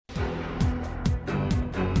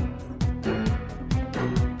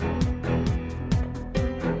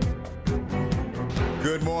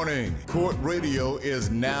Good morning. Court Radio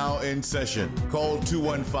is now in session. Call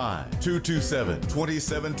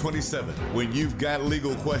 215-227-2727. When you've got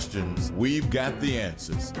legal questions, we've got the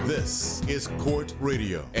answers. This is Court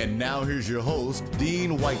Radio. And now here's your host,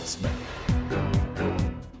 Dean Weitzman.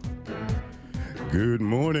 Good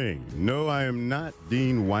morning. No, I am not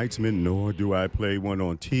Dean Weitzman, nor do I play one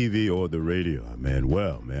on TV or the radio.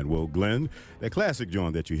 Manuel Glenn, that classic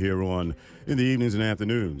joint that you hear on in the evenings and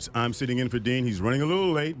afternoons. I'm sitting in for Dean. He's running a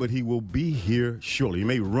little late, but he will be here shortly. He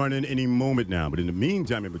may run in any moment now, but in the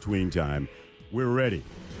meantime, in between time, we're ready.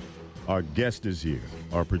 Our guest is here.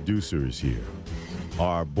 Our producer is here.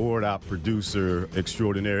 Our board-out producer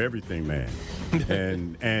extraordinaire, everything man.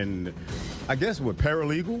 and I guess what,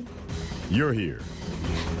 paralegal? You're here.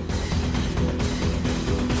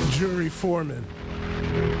 Jury foreman.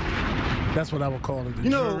 That's what I would call it. The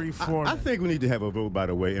jury foreman. I think we need to have a vote, by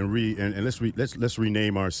the way, and let's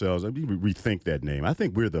rename ourselves. I mean, rethink that name. I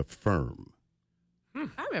think we're the firm. I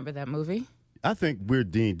remember that movie. I think we're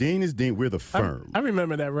Dean. Dean is Dean. We're the firm. I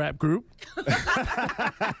remember that rap group.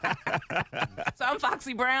 So I'm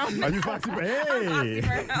Foxy Brown. Are you Foxy Brown? Hey.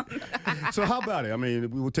 I'm Foxy Brown. So how about it? I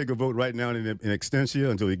mean, we will take a vote right now in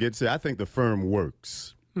extensia until he gets here. I think the firm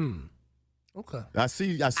works. Okay. I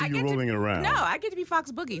see you rolling it around. No, I get to be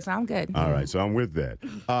Fox Boogie, so I'm good. All right, so I'm with that.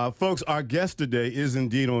 Folks, our guest today is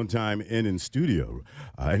indeed on time and in studio.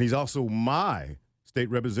 And he's also my state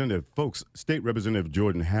representative. Folks, State Representative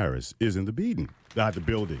Jordan Harris is in the building.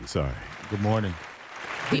 Sorry. Good morning.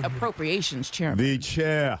 The Appropriations Chairman. The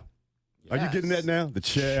chair. Are you Yes. getting that now? The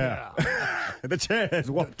chair. The chair has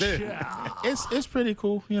walked in. It's pretty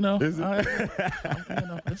cool, you know. Is it?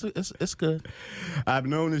 It's good. I've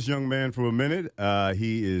known this young man for a minute.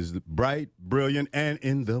 He is bright, brilliant, and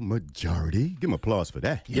in the majority. Give him applause for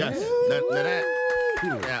that. Yes.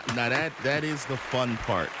 That is the fun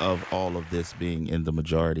part of all of this, being in the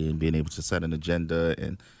majority and being able to set an agenda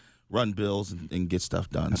and run bills and get stuff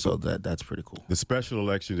done. So that's pretty cool. The special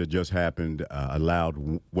election that just happened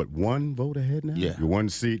allowed, one vote ahead now? Yeah. Your one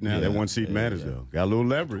seat now? Yeah. That one seat matters, though. Got a little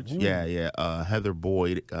leverage. Yeah. Heather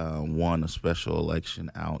Boyd won a special election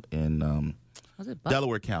out in Was it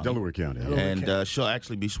Delaware County. Delaware County. And she'll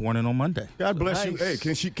actually be sworn in on Monday. God bless you. Nice. Hey,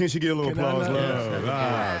 can she get a little Can I applause? know?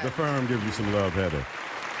 Love. The firm gives you some love, Heather.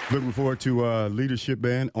 Looking forward to leadership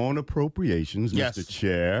band on appropriations, Yes. Mr.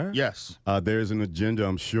 Chair. Yes. There's an agenda,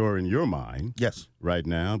 I'm sure, in your mind Yes. right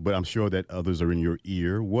now, but I'm sure that others are in your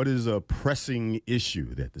ear. What is a pressing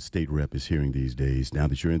issue that the state rep is hearing these days now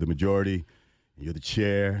that you're in the majority? You're the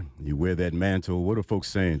chair. You wear that mantle. What are folks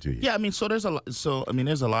saying to you? Yeah, I mean,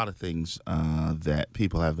 there's a lot of things that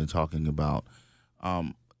people have been talking about.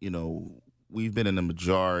 We've been in the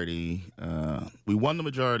majority. We won the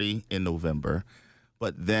majority in November,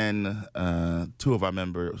 but then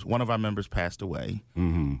one of our members passed away.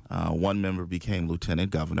 Mm-hmm. One member became lieutenant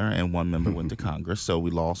governor, and one member went to Congress. So we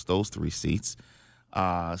lost those 3 seats.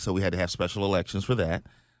 So we had to have special elections for that.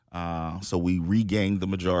 So we regained the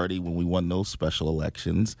majority when we won those special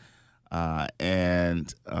elections. Then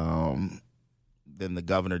the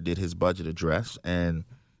governor did his budget address, and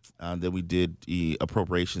then we did the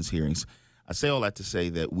appropriations hearings. I say all that to say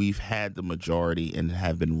that we've had the majority and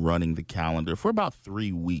have been running the calendar for about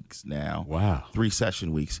 3 weeks now. Wow. 3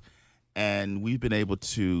 session weeks. And we've been able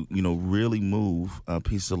to, really move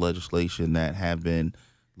pieces of legislation that have been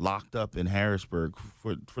locked up in Harrisburg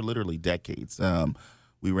for literally decades.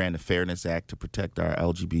 We ran the Fairness Act to protect our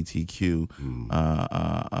LGBTQ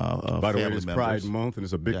By the way, family it's members. Pride Month, and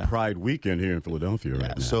it's a big Pride weekend here in Philadelphia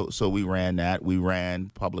right now. So we ran that. We ran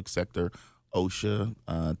public sector OSHA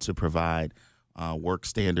to provide work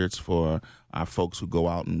standards for our folks who go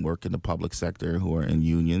out and work in the public sector who are in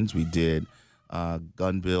unions. We did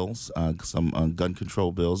gun bills, some gun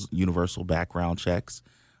control bills, universal background checks.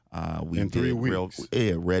 We In 3 did weeks.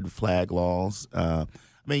 red flag laws.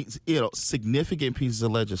 Significant pieces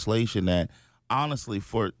of legislation that honestly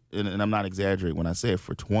and I'm not exaggerating when I say it,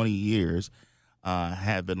 for 20 years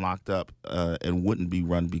have been locked up and wouldn't be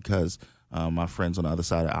run because my friends on the other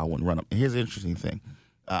side of the aisle wouldn't run them. And here's the interesting thing.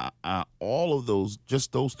 All of those,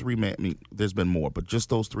 just those 3, there's been more, but just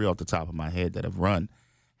those 3 off the top of my head that have run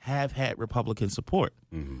have had Republican support,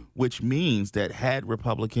 which means that had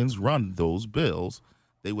Republicans run those bills,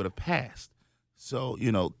 they would have passed. So,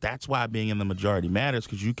 that's why being in the majority matters,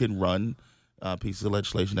 because you can run pieces of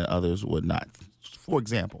legislation that others would not. For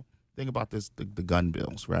example, think about this, the gun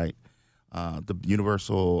bills, right? The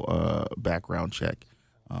universal background check.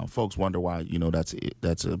 Folks wonder why,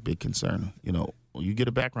 that's a big concern. You get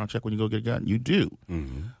a background check when you go get a gun. You do.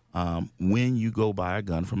 When you go buy a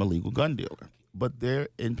gun from a legal gun dealer. But there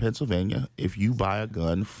in Pennsylvania, if you buy a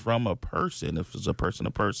gun from a person, if it's a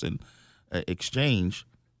person-to-person exchange,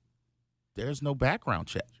 there's no background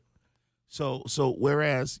check. So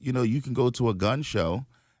whereas, you can go to a gun show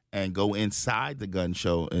and go inside the gun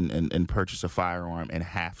show and purchase a firearm and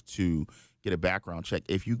have to get a background check.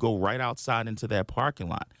 If you go right outside into that parking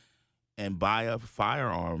lot and buy a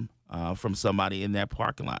firearm from somebody in that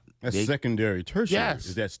parking lot. That's secondary, tertiary. Yes.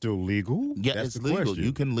 Is that still legal? Yeah, That's it's the legal. question.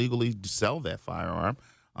 You can legally sell that firearm,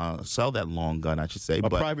 sell that long gun, I should say. A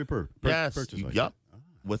but private yes, purchase. Like yep,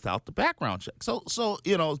 without the background check. So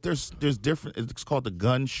there's different. It's called the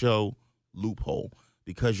gun show loophole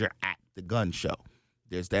because you're at the gun show.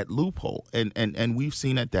 There's that loophole, and we've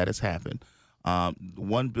seen that has happened.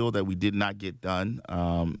 One bill that we did not get done,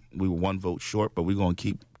 we were one vote short, but we're going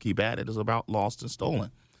to keep at it, is about lost and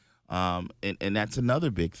stolen. And that's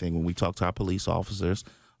another big thing when we talk to our police officers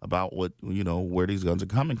about where these guns are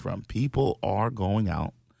coming from. People are going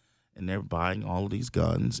out and they're buying all of these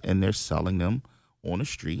guns and they're selling them on the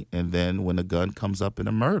street. And then when a gun comes up in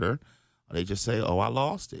a murder, they just say, "Oh, I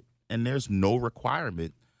lost it." And there's no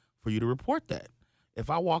requirement for you to report that. If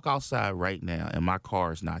I walk outside right now and my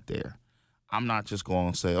car is not there, I'm not just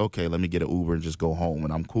going to say, "Okay, let me get an Uber and just go home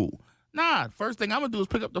and I'm cool." Nah, first thing I'm going to do is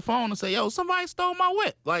pick up the phone and say, "Yo, somebody stole my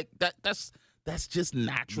whip." Like that's just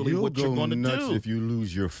naturally what you're going to do. You'll go nuts if you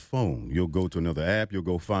lose your phone. You'll go to another app. You'll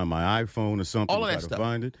go find my iPhone or something. All of that try stuff. to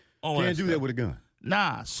find it. Can't do that with a gun.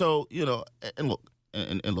 Nah, so, and look,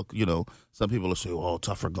 some people will say, "Oh,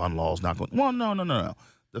 tougher gun laws not going." Well, no.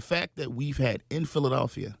 The fact that we've had in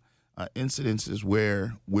Philadelphia incidences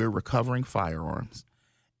where we're recovering firearms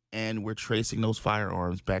and we're tracing those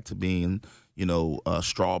firearms back to being,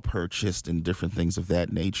 straw purchased and different things of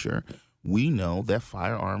that nature. We know that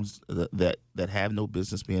firearms that have no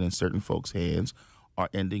business being in certain folks' hands are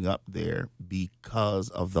ending up there because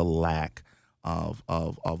of the lack of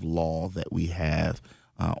law that we have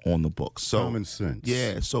on the books. So common sense.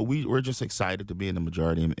 Yeah. So we're just excited to be in the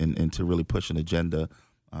majority and to really push an agenda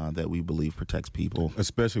that we believe protects people.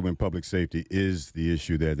 Especially when public safety is the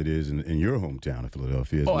issue that it is in your hometown of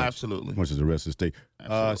Philadelphia. Absolutely. As much as the rest of the state.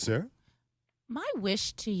 Sarah? My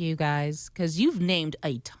wish to you guys, because you've named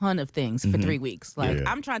a ton of things for 3 weeks.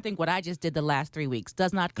 I'm trying to think what I just did the last 3 weeks.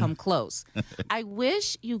 Does not come close. I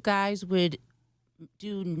wish you guys would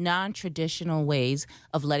do non-traditional ways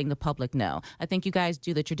of letting the public know. I think you guys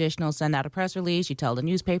do the traditional, send out a press release, you tell the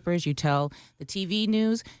newspapers, you tell the TV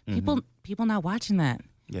news. People not watching that.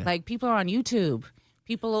 Yeah. Like, people are on YouTube.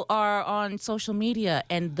 People are on social media,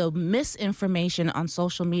 and the misinformation on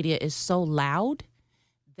social media is so loud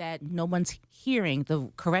that no one's hearing the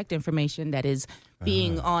correct information that is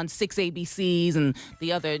being on 6 ABCs and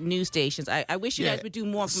the other news stations. I wish you guys would do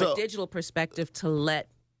more from a digital perspective to let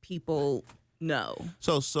people know.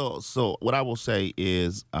 So what I will say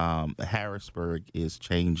is Harrisburg is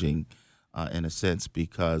changing in a sense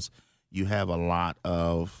because you have a lot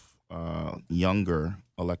of younger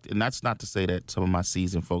elected, and that's not to say that some of my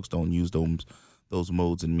seasoned folks don't use those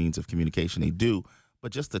modes and means of communication. They do,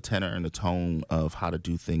 but just the tenor and the tone of how to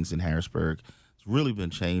do things in Harrisburg has really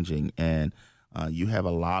been changing, and you have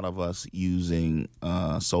a lot of us using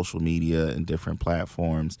social media and different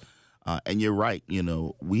platforms. And you're right,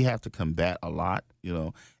 we have to combat a lot.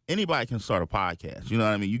 Anybody can start a podcast. You know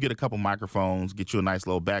what I mean? You get a couple microphones, get you a nice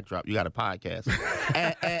little backdrop, you got a podcast.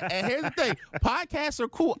 and here's the thing, podcasts are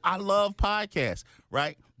cool. I love podcasts,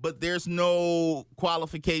 right? But there's no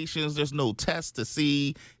qualifications. There's no test to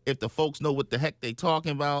see if the folks know what the heck they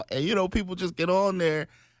talking about. And, people just get on there.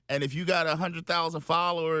 And if you got 100,000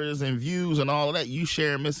 followers and views and all of that, you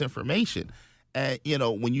share misinformation. And,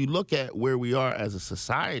 when you look at where we are as a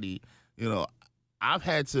society, I've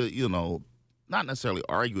had to, not necessarily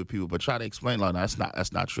argue with people, but try to explain, like, that's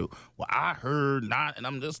not true. Well, I heard not, and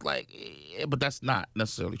I'm just like, but that's not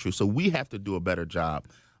necessarily true. So we have to do a better job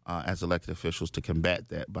as elected officials to combat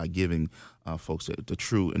that by giving folks the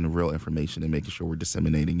true and the real information and making sure we're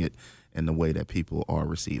disseminating it in the way that people are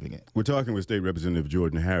receiving it. We're talking with State Representative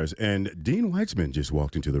Jordan Harris, and Dean Weitzman just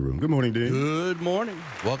walked into the room. Good morning, Dean. Good morning.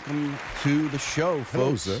 Welcome to the show,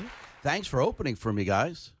 folks. Hello, sir. Thanks for opening for me,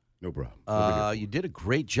 guys. No problem. You did a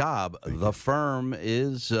great job. The firm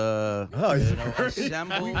is assembled.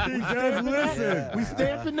 Listen, we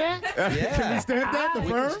stamping that? Yeah. Can we stamp that? The We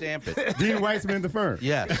firm? can stamp it. Dean Weitzman, the firm.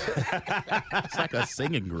 Yes. It's like a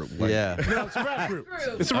singing group. Yeah. No, it's a rap group.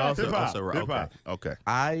 It's a rap Also, group. also, Hip-hop. okay.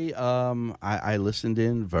 I listened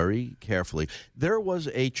in very carefully. There was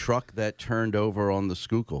a truck that turned over on the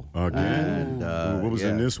Schuylkill. Again. And, what was yeah.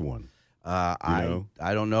 in this one? I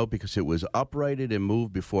don't know because it was uprighted and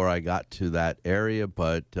moved before I got to that area,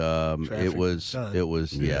 but it was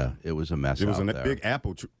a mess. It was out a there. big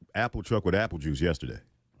apple truck with apple juice yesterday,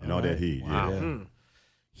 and all that heat. Wow. Yeah.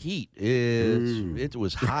 Heat is it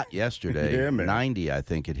was hot yesterday. Yeah, man. 90, I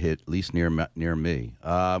think it hit, at least near me.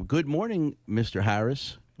 Good morning, Mr.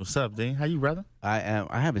 Harris. What's up, Dean? How you, brother? I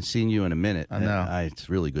haven't seen you in a minute. I know. It's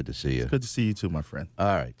really good to see you. Good to see you too, my friend.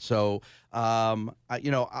 All right. So,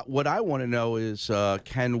 what I want to know is,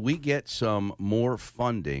 can we get some more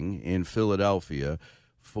funding in Philadelphia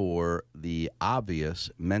for the obvious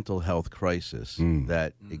mental health crisis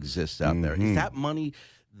that exists out there? Is that money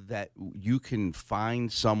that you can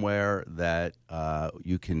find somewhere that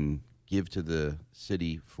you can give to the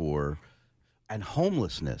city for, and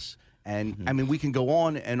homelessness? And I mean, we can go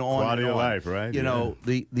on and on. Quality and of on. life, right? You know,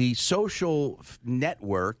 the social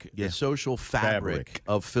network, the social fabric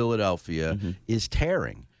of Philadelphia is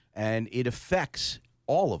tearing, and it affects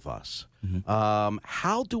all of us.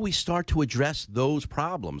 How do we start to address those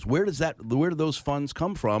problems? Where do those funds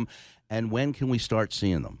come from, and when can we start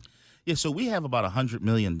seeing them? Yeah, so we have about $100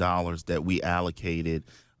 million that we allocated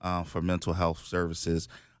for mental health services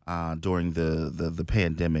during the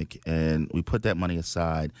pandemic, and we put that money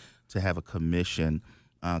aside to have a commission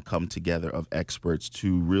come together of experts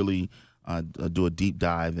to really do a deep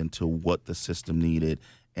dive into what the system needed.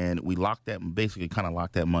 And we locked that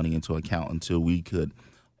money into account until we could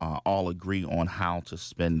all agree on how to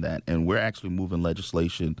spend that. And we're actually moving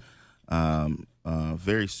legislation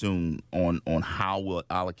very soon on how we'll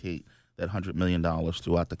allocate that $100 million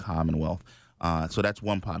throughout the Commonwealth. So that's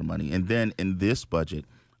one pot of money. And then in this budget,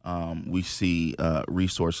 we see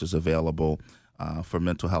resources available for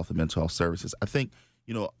mental health and mental health services. I think,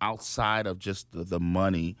 outside of just the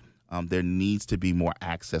money, there needs to be more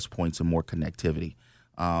access points and more connectivity.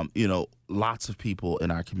 Lots of people in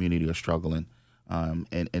our community are struggling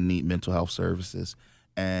and need mental health services.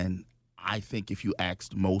 And I think if you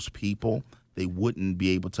asked most people, they wouldn't be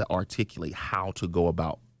able to articulate how to go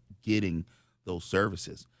about getting those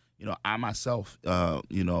services. I myself,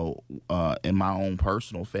 in my own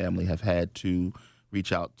personal family have had to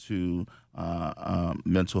reach out to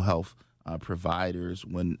mental health providers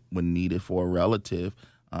when needed for a relative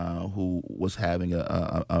who was having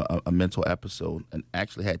a mental episode, and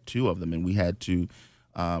actually had two of them, and we had to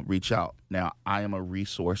reach out. Now, I am a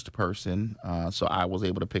resourced person, so I was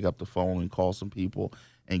able to pick up the phone and call some people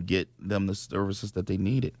and get them the services that they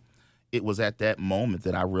needed. It was at that moment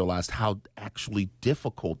that I realized how actually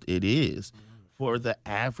difficult it is for the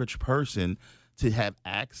average person to have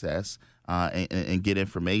access and get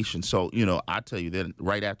information. So, I tell you that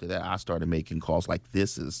right after that, I started making calls like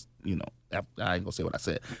this is, I ain't gonna say what I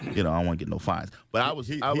said. I don't want to get no fines. But I was,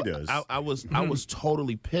 He does. I was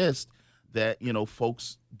totally pissed that,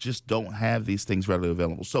 folks just don't have these things readily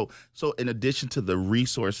available. So in addition to the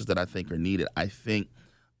resources that I think are needed, I think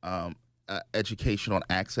education on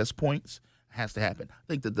access points has to happen. I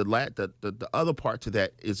think that the other part to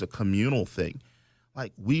that is a communal thing.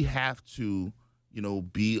 Like, we have to,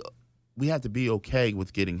 be okay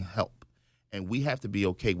with getting help, and we have to be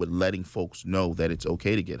okay with letting folks know that it's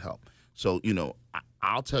okay to get help. So,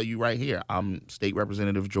 I'll tell you right here, I'm State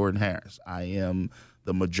Representative Jordan Harris. I am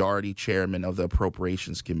the majority chairman of the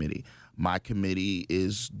Appropriations Committee. My committee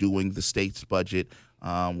is doing the state's budget,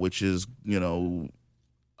 which is,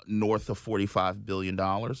 north of $45 billion.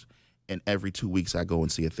 And every 2 weeks I go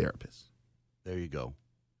and see a therapist. There you go.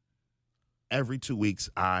 Every 2 weeks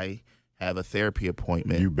I have a therapy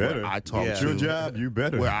appointment. You better. Where I talk It's to your job. You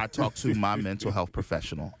better. Where I talk to my mental health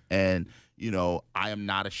professional. And, I am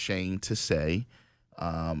not ashamed to say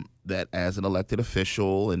that as an elected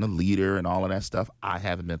official and a leader and all of that stuff, I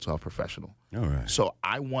have a mental health professional. All right. So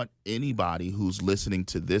I want anybody who's listening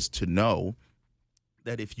to this to know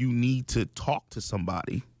that if you need to talk to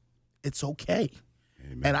somebody, it's okay.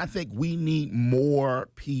 Amen. And I think we need more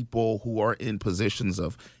people who are in positions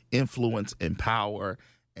of influence and power,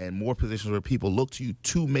 and more positions where people look to you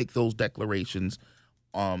to make those declarations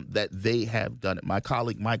that they have done it. My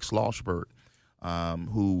colleague Mike Schlossberg,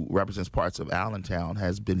 who represents parts of Allentown,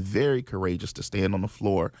 has been very courageous to stand on the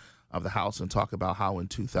floor of the House and talk about how in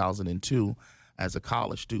 2002, as a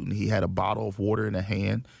college student, he had a bottle of water in a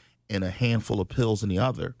hand and a handful of pills in the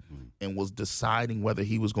other, and was deciding whether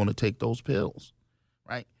he was going to take those pills,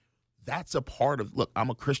 right? That's a part of, look, I'm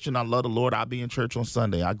a Christian. I love the Lord. I'll be in church on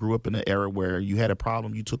Sunday. I grew up in an era where you had a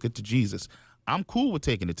problem, you took it to Jesus. I'm cool with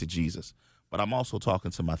taking it to Jesus, but I'm also talking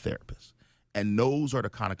to my therapist. And those are the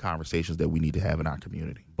kind of conversations that we need to have in our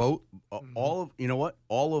community. All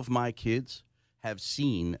of my kids have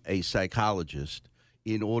seen a psychologist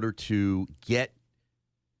in order to get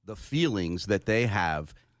the feelings that they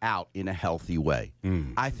have out in a healthy way.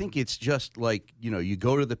 I think it's just like, you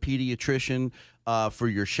go to the pediatrician for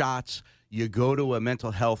your shots, you go to a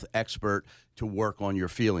mental health expert to work on your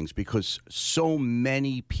feelings, because so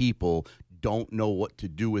many people don't know what to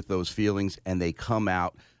do with those feelings and they come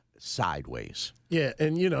out sideways. Yeah,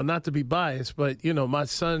 and not to be biased, but my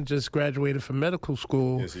son just graduated from medical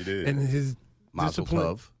school. Yes, he did. And his Mazel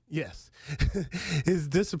discipline, tov. yes, his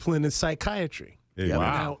discipline is psychiatry. Hey, Yeah,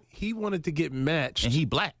 wow. Now he wanted to get matched. And he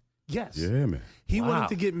black. Yes. Yeah, man. He Wow. wanted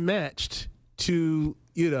to get matched to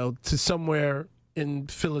somewhere in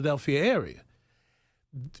Philadelphia area.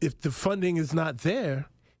 If the funding is not there,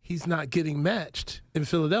 he's not getting matched in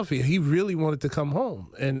Philadelphia. He really wanted to come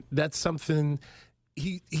home, and that's something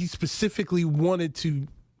he specifically wanted to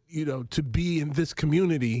to be in this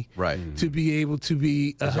community, Right. to be able to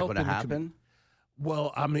be a Is that help going in to the happen?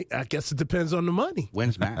 Well, I mean, I guess it depends on the money.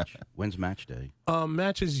 When's match? When's match day?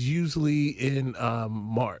 Match is usually in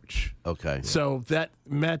March. Okay. So that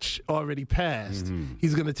match already passed.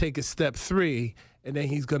 He's going to take a step 3, and then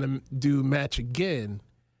he's going to do match again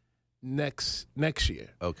next year.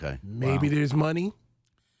 Okay. Maybe there's money.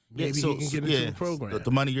 Maybe so, he can get into the program.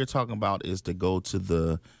 The money you're talking about is to go to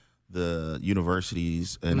the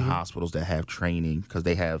universities and hospitals that have training, because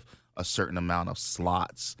they have a certain amount of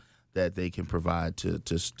slots that they can provide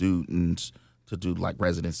to students to do like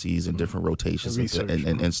residencies and different rotations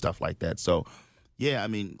and stuff like that. So, yeah, I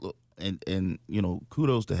mean, look, and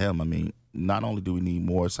kudos to him. I mean, not only do we need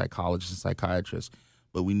more psychologists and psychiatrists,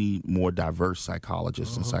 but we need more diverse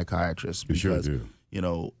psychologists and psychiatrists, We sure because do.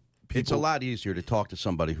 It's a lot easier to talk to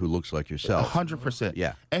somebody who looks like yourself. 100%.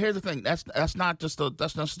 Yeah. And here's the thing: that's not just a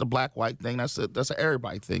black white thing. That's an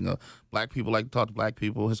everybody thing. Black people like to talk to black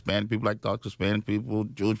people. Hispanic people like to talk to Hispanic people.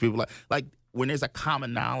 Jewish people like when there's a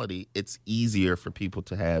commonality, it's easier for people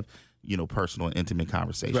to have personal and intimate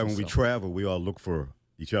conversations. Right, when we travel, we all look for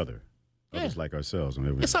each other, others like ourselves.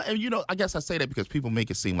 And It's not, and I guess I say that because people make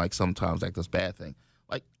it seem like sometimes like this bad thing.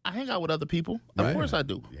 Like, I hang out with other people. Of Right. course I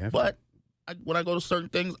do. You have to. But when I go to certain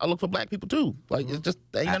things, I look for black people too. Like, it's just,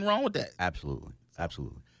 there ain't nothing wrong with that. Absolutely.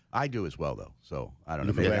 Absolutely. I do as well, though. So I don't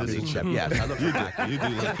know. look for Maybe black I'm the people? exception. Yes, I look for black people. You do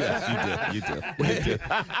look, yes, you do. But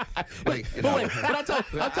I tell I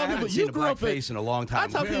people, haven't seen you a grew black up in, face in a long time.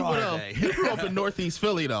 I tell Where people, are though, they? you grew up in Northeast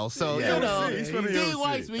Philly, though. So, Yeah. He's from the Dean OC.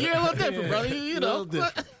 Weitzman, you're a little different, brother. You know.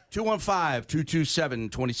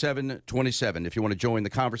 215-227-2727. If you want to join the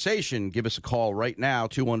conversation, give us a call right now,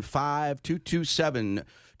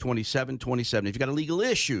 215-227-2727. If you got a legal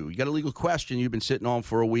issue, you got a legal question you've been sitting on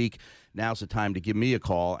for a week, now's the time to give me a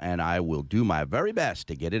call, and I will do my very best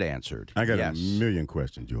to get it answered. I got Yes. a million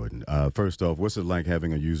questions, Jordan. First off, what's it like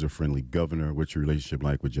having a user-friendly governor? What's your relationship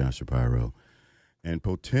like with Josh Shapiro? And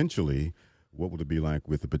potentially, what would it be like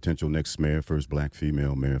with the potential next mayor, first black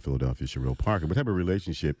female mayor of Philadelphia, Sherrill Parker? What type of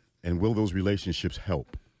relationship, and will those relationships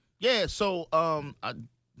help? Yeah, so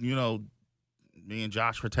me and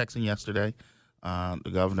Josh were texting yesterday.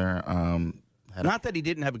 The governor had Not that he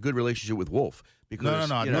didn't have a good relationship with Wolf. Because,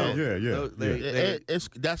 No. It's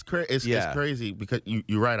crazy because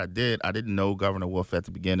you're right. I didn't know Governor Wolf at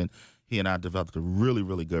the beginning. He and I developed a really,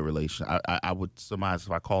 really good relation. I would surmise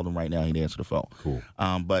if I called him right now, he'd answer the phone. Cool.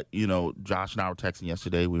 But Josh and I were texting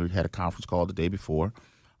yesterday. We had a conference call the day before.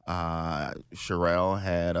 Sherrill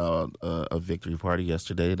had a victory party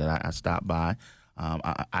yesterday that I stopped by.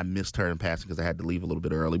 I missed her in passing because I had to leave a little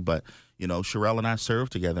bit early. But Sherrill and I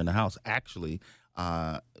served together in the House. Actually,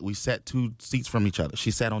 we sat 2 seats from each other.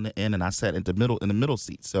 She sat on the end, and I sat in the middle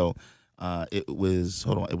seat. So it was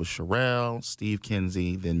Sherrill, Steve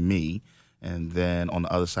Kinsey, then me, and then on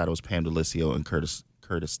the other side it was Pam Delisio and Curtis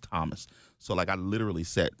Thomas. So I literally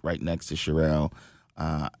sat right next to Sherrill.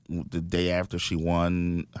 The day after she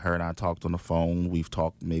won, her and I talked on the phone. We've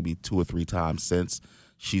talked maybe 2 or 3 times since.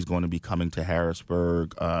 She's going to be coming to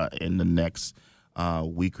Harrisburg in the next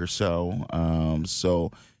week or so.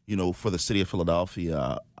 So, for the city of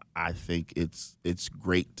Philadelphia, I think it's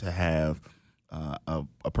great to have a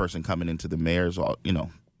person coming into the mayor's,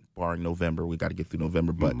 barring November. We got to get through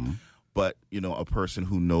November, but a person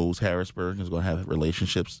who knows Harrisburg, is going to have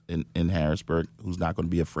relationships in Harrisburg, who's not going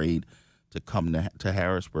to be afraid to come to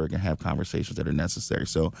Harrisburg and have conversations that are necessary.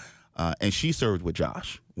 So, and she served with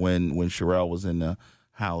Josh when Sherrill was in the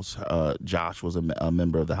House. Josh was a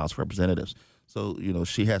member of the House of Representatives. So,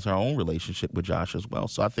 she has her own relationship with Josh as well.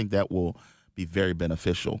 So I think that will be very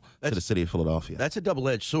beneficial to the city of Philadelphia. That's a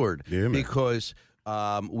double-edged sword because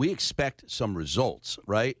we expect some results,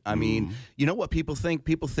 right? I mean, you know what people think?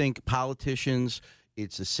 People think politicians,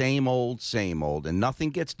 it's the same old, and nothing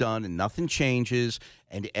gets done and nothing changes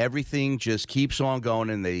and everything just keeps on going.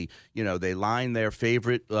 And they line their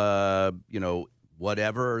favorite,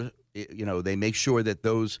 whatever, they make sure that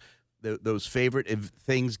those favorite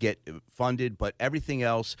things get funded, but everything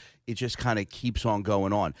else, it just kind of keeps on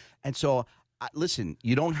going on. And so, listen,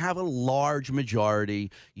 you don't have a large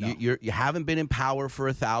majority. No. You haven't been in power for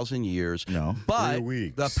 1,000 years. No, but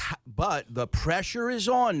the pressure is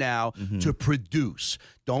on now to produce.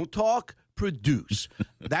 Don't talk. Produce.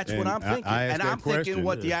 That's what I'm thinking. And I'm thinking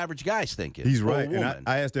what the average guy's thinking. He's right. And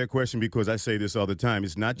I ask that question because I say this all the time.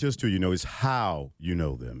 It's not just who you know, it's how you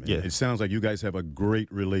know them. Yeah. It sounds like you guys have a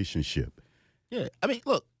great relationship. Yeah. I mean,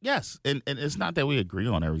 look, yes. And it's not that we agree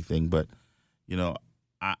on everything, but,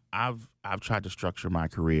 I've tried to structure my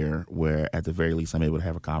career where at the very least I'm able to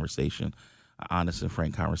have a conversation, an honest and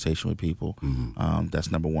frank conversation with people. Mm-hmm.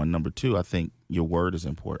 That's number one. Number two, I think your word is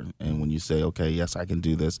important. And when you say, okay, yes, I can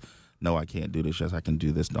do this. No, I can't do this. Yes, I can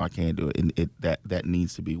do this. No, I can't do it. And that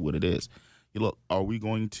needs to be what it is. Look, are we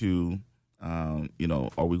going to,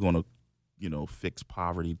 fix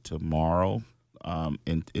poverty tomorrow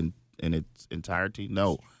in its entirety?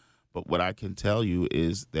 No. But what I can tell you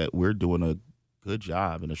is that we're doing a good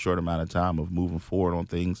job in a short amount of time of moving forward on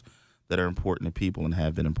things that are important to people and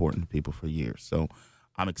have been important to people for years. So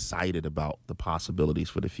I'm excited about the possibilities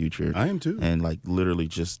for the future. I am too. And literally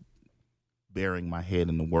just burying my head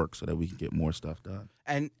in the work so that we can get more stuff done.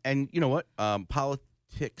 And you know what?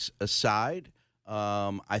 Politics aside,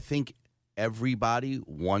 I think everybody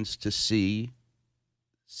wants to see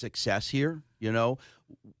success here.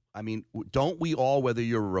 I mean, don't we all, whether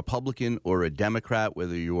you're a Republican or a Democrat,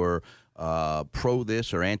 whether you're pro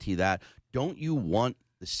this or anti that, don't you want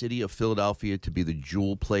the city of Philadelphia to be the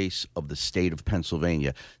jewel place of the state of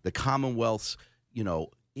Pennsylvania? The Commonwealth's,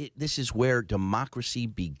 this is where democracy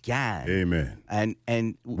began. Amen.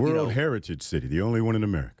 And World Heritage City, the only one in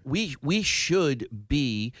America. We should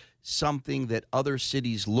be something that other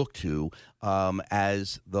cities look to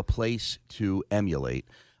as the place to emulate.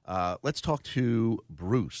 Let's talk to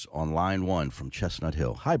Bruce on line 1 from Chestnut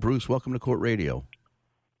Hill. Hi, Bruce. Welcome to Court Radio.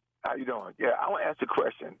 How you doing? Yeah, I want to ask a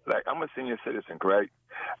question. I'm a senior citizen, correct?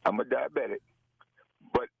 I'm a diabetic.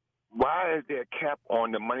 But why is there a cap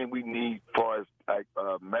on the money we need for us,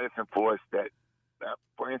 medicine for us that,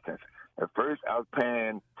 for instance, at first I was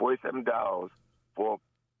paying $47 for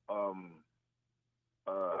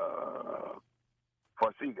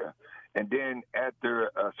Farxiga, and then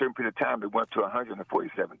after a certain period of time, it went to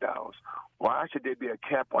 $147. Why should there be a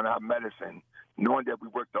cap on our medicine, knowing that we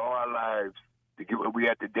worked all our lives to get what we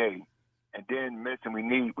have today, and then medicine we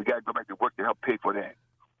need, we got to go back to work to help pay for that?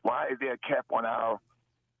 Why is there a cap on our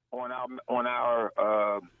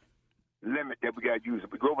limit that we got to use?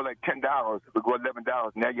 If we go over like $10, if we go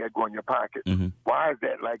 $11, now you got to go in your pocket. Mm-hmm. Why is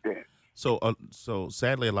that like that? So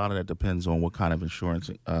sadly, a lot of that depends on what kind of insurance,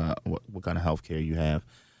 what kind of health care you have.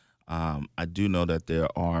 I do know that there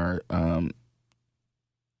are, and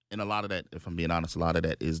a lot of that, if I'm being honest, a lot of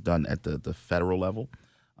that is done at the federal level.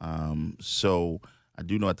 So I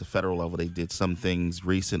do know at the federal level they did some things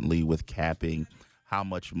recently with capping how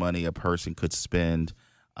much money a person could spend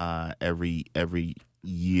every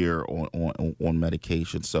year on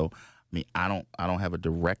medication. So I mean, I don't have a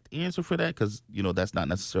direct answer for that because that's not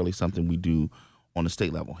necessarily something we do on the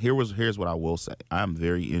state level. Here's what I will say. I'm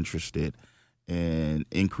very interested in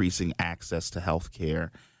increasing access to health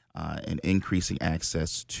care and increasing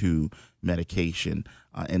access to medication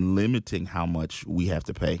and limiting how much we have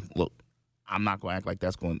to pay. Look, I'm not going to act like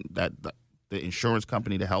the insurance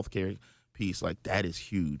company, the health care piece, that is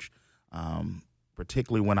huge.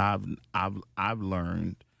 Particularly when I've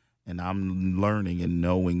learned and I'm learning and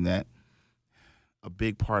knowing that a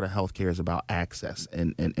big part of healthcare is about access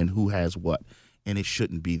and who has what, and it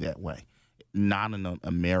shouldn't be that way. Not in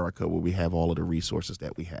America where we have all of the resources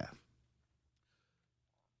that we have.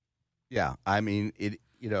 Yeah, I mean,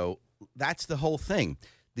 that's the whole thing.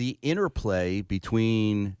 The interplay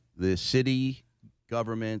between the city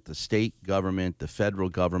government, the state government, the federal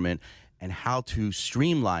government, and how to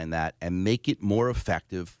streamline that and make it more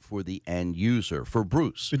effective for the end user, for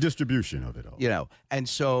Bruce. The distribution of it all. And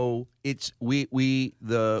so it's when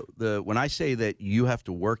I say that you have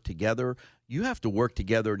to work together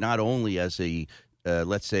not only as a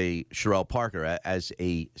let's say Sherelle Parker as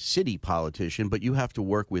a city politician, but you have to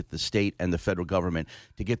work with the state and the federal government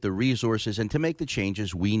to get the resources and to make the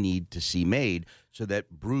changes we need to see made so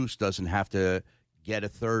that Bruce doesn't have to get a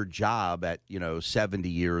third job at 70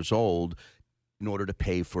 years old in order to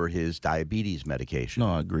pay for his diabetes medication.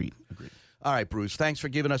 No, agreed. All right, Bruce, thanks for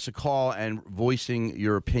giving us a call and voicing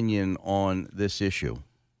your opinion on this issue.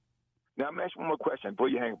 Now, I'm asking one more question before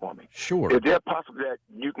you hang up on me. Sure. Is there possible that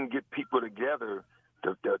you can get people together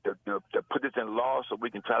to put this in law so we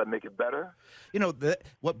can try to make it better? You know,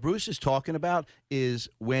 what Bruce is talking about is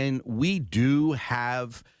when we do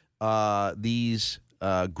have these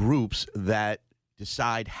groups that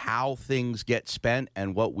decide how things get spent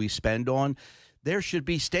and what we spend on, there should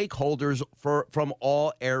be stakeholders from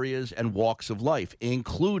all areas and walks of life,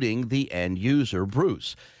 including the end user,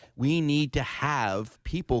 Bruce. We need to have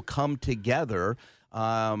people come together.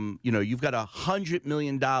 You've got $100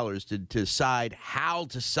 million to decide how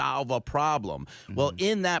to solve a problem. Mm-hmm. Well,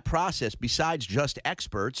 in that process, besides just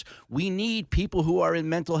experts, we need people who are in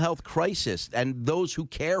mental health crisis and those who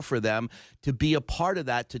care for them to be a part of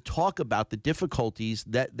that, to talk about the difficulties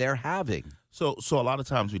that they're having. So a lot of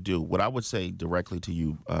times we do. What I would say directly to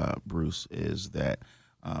you, Bruce, is that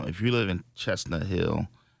if you live in Chestnut Hill,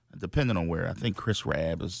 depending on where, I think Chris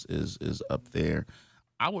Rabb is up there,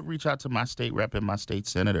 I would reach out to my state rep and my state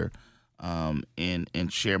senator and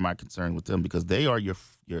share my concern with them, because they are your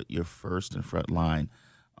first and front line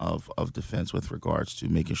of defense with regards to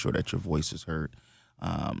making sure that your voice is heard.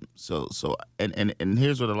 So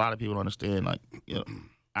here's what a lot of people don't understand. Like,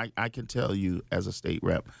 I can tell you as a state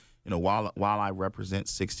rep, while I represent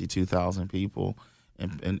 62,000 people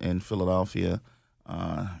in Philadelphia,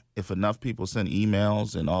 if enough people send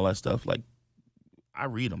emails and all that stuff, like, I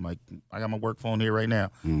read them. Like, I got my work phone here right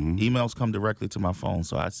now. Mm-hmm. Emails come directly to my phone,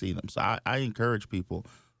 so I see them. So I encourage people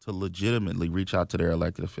to legitimately reach out to their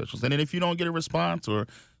elected officials. And then if you don't get a response, or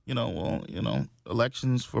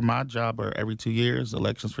elections for my job are every 2 years,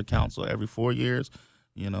 elections for council every 4 years.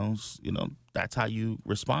 That's how you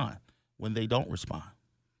respond when they don't respond.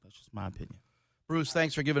 That's just my opinion. Bruce,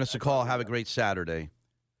 thanks for giving us a call. Have a great Saturday.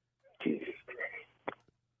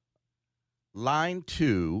 Line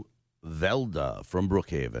 2, Velda from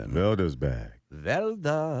Brookhaven. Velda's back.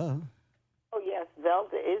 Velda. Oh, yes,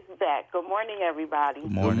 Velda is back. Good morning, everybody.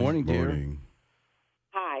 Good morning, dear.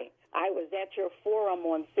 Hi. I was at your forum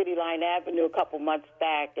on City Line Avenue a couple months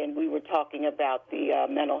back, and we were talking about the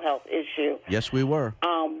mental health issue. Yes, we were.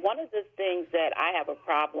 One of the things that I have a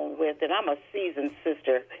problem with, and I'm a seasoned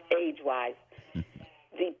sister age-wise,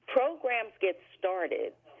 the programs get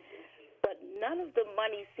started, but none of the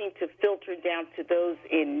money seems to filter down to those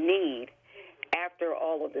in need after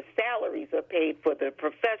all of the salaries are paid for the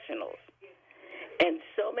professionals. And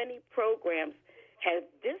so many programs have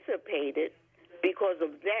dissipated because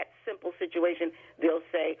of that simple situation. They'll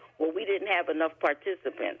say, well, we didn't have enough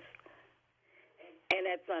participants. And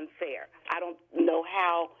that's unfair. I don't know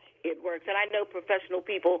how it works. And I know professional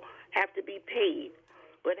people have to be paid.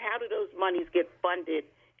 But how do those monies get funded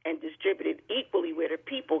and distributed equally where the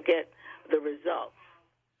people get the results?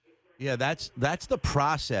 Yeah, that's the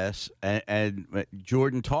process, and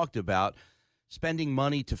Jordan talked about spending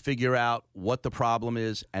money to figure out what the problem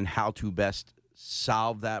is and how to best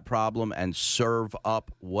solve that problem and serve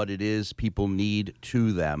up what it is people need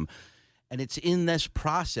to them. And it's in this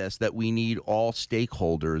process that we need all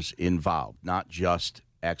stakeholders involved, not just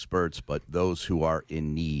experts, but those who are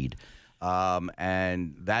in need.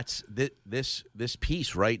 And that's this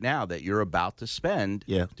piece right now that you're about to spend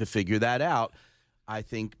to figure that out. I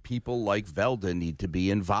think people like Velda need to be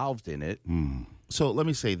involved in it. Mm. So let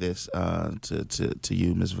me say this to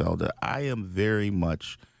you, Ms. Velda. I am very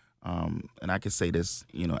much, and I can say this,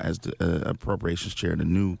 as the appropriations chair, the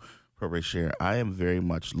new appropriations chair, I am very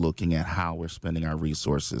much looking at how we're spending our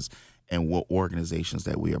resources and what organizations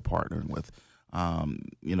that we are partnering with. I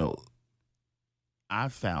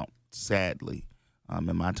found, sadly,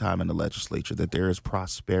 in my time in the legislature, that there is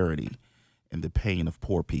prosperity in the pain of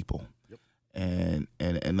poor people. Yep. And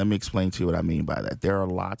let me explain to you what I mean by that. There are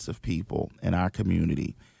lots of people in our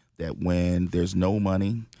community that when there's no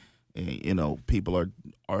money, people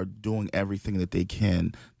are doing everything that they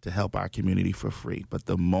can to help our community for free. But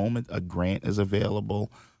the moment a grant is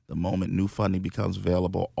available, the moment new funding becomes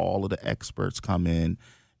available, all of the experts come in,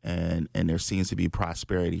 and there seems to be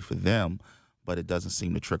prosperity for them, but it doesn't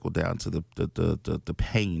seem to trickle down to the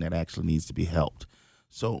pain that actually needs to be helped.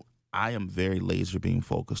 So I am very laser beam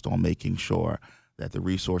focused on making sure that the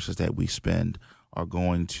resources that we spend are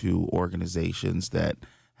going to organizations that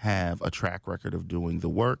have a track record of doing the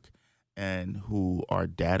work and who are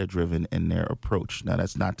data driven in their approach. Now,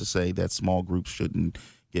 that's not to say that small groups shouldn't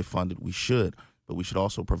get funded. We should, but we should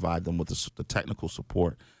also provide them with the technical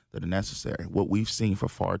support that are necessary. What we've seen for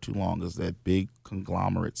far too long is that big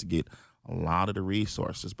conglomerates get a lot of the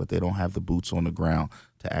resources, but they don't have the boots on the ground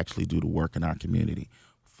to actually do the work in our community.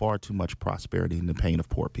 Far too much prosperity in the pain of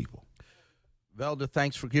poor people. Velda,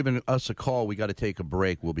 thanks for giving us a call. We got to take a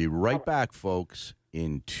break. We'll be right back, folks,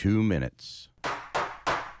 in 2 minutes.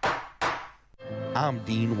 I'm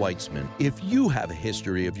Dean Weitzman. If you have a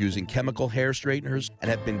history of using chemical hair straighteners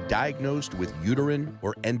and have been diagnosed with uterine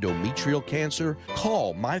or endometrial cancer,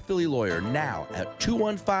 call My Philly Lawyer now at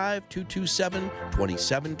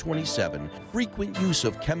 215-227-2727. Frequent use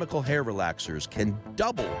of chemical hair relaxers can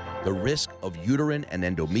double the risk of uterine and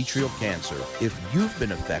endometrial cancer. If you've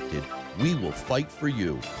been affected, we will fight for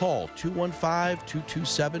you. Call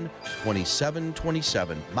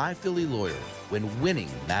 215-227-2727. My Philly Lawyer, when winning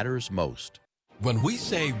matters most. When we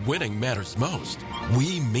say winning matters most,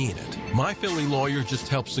 we mean it. My Philly Lawyer just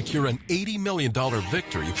helped secure an $80 million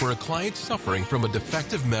victory for a client suffering from a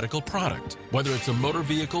defective medical product. Whether it's a motor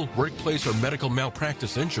vehicle, workplace, or medical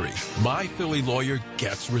malpractice injury, My Philly Lawyer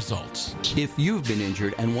gets results. If you've been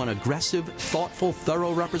injured and want aggressive, thoughtful,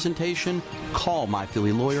 thorough representation, call My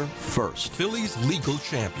Philly Lawyer first. Philly's legal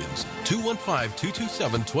champions,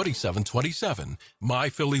 215-227-2727. My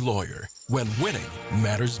Philly Lawyer, when winning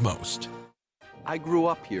matters most. I grew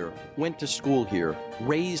up here, went to school here,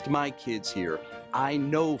 raised my kids here. I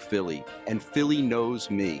know Philly, and Philly knows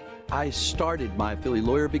me. I started My Philly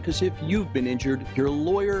Lawyer because if you've been injured, your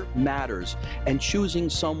lawyer matters, and choosing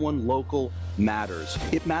someone local matters.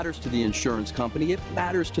 It matters to the insurance company, it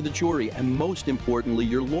matters to the jury, and most importantly,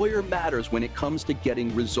 your lawyer matters when it comes to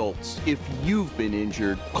getting results. If you've been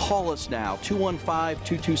injured, call us now,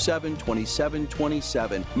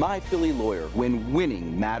 215-227-2727. My Philly Lawyer, when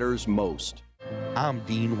winning matters most. I'm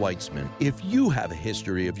Dean Weitzman. If you have a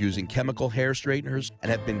history of using chemical hair straighteners and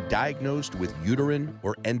have been diagnosed with uterine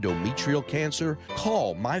or endometrial cancer,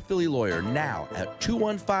 call My Philly Lawyer now at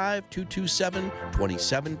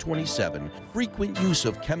 215-227-2727. Frequent use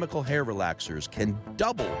of chemical hair relaxers can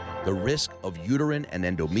double the risk of uterine and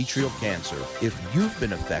endometrial cancer. If you've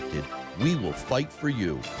been affected, we will fight for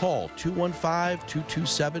you. Call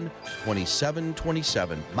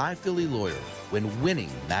 215-227-2727. My Philly Lawyer, when winning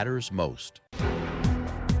matters most.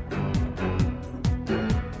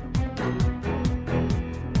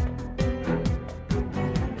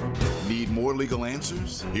 Need more legal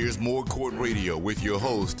answers? Here's more Court Radio with your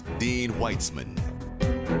host, Dean Weitzman.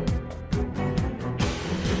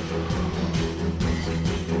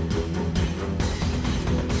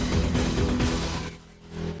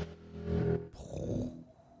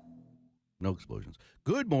 No explosions.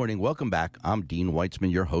 Good morning. Welcome back. I'm Dean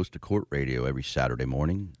Weitzman, your host of Court Radio every Saturday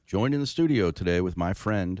morning. Joined in the studio today with my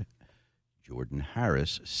friend Jordan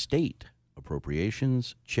Harris, State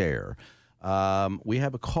Appropriations Chair. We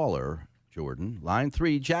have a caller, Jordan, line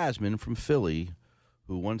 3, Jasmine from Philly,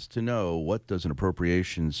 who wants to know, what does an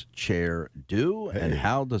appropriations chair do and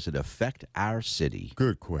how does it affect our city?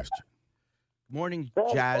 Good question. Good morning,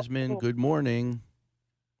 Jasmine. Good morning.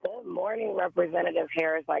 Good morning, Representative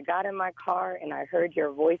Harris. I got in my car and I heard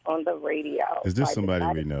your voice on the radio. Is this somebody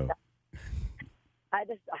we know? I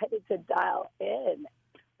decided to dial in.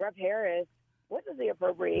 Rep Harris, what does the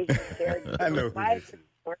appropriations chair do? I know who this is.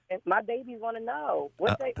 My babies want to know.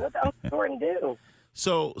 What does Uncle Jordan do?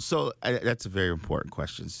 So that's a very important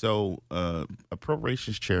question. So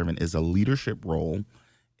appropriations chairman is a leadership role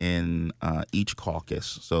in each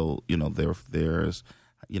caucus. So, there's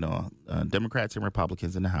Democrats and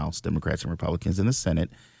Republicans in the House, Democrats and Republicans in the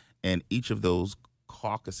Senate, and each of those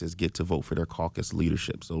caucuses get to vote for their caucus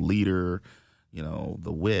leadership. So leader,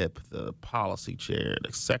 the whip, the policy chair,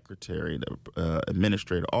 the secretary, the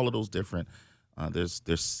administrator, all of those different. There's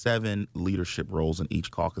 7 leadership roles in each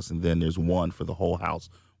caucus, and then there's one for the whole House,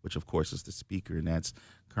 which of course is the Speaker, and that's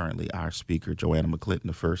currently our Speaker, Joanna McClinton,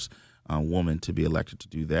 the first woman to be elected to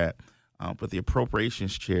do that. But the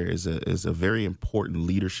appropriations chair is a very important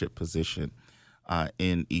leadership position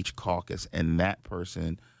in each caucus, and that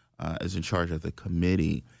person is in charge of the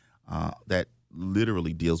committee that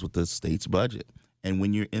literally deals with the state's budget. And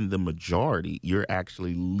when you're in the majority, you're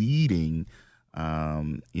actually leading,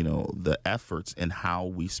 the efforts in how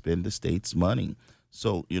we spend the state's money.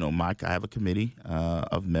 So, Mike, I have a committee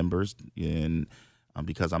of members, and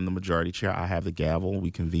because I'm the majority chair, I have the gavel.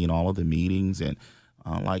 We convene all of the meetings, and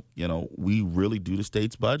we really do the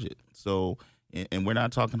state's budget. So, and we're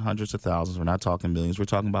not talking hundreds of thousands. We're not talking millions. We're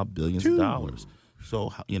talking about billions of dollars. So,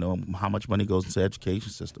 how much money goes into the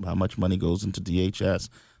education system? How much money goes into DHS?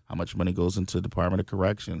 How much money goes into the Department of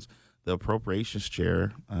Corrections? The appropriations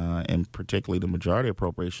chair, and particularly the majority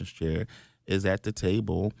appropriations chair, is at the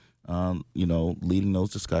table, leading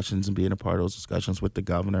those discussions and being a part of those discussions with the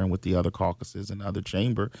governor and with the other caucuses and other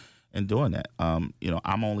chamber and doing that.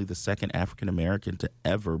 I'm only the second African-American to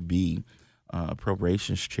ever be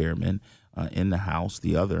appropriations chairman in the House,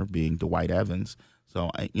 the other being Dwight Evans. So,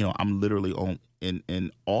 I'm literally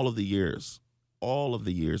in all of the years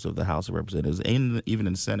of the House of Representatives, and even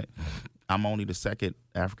in the Senate, I'm only the second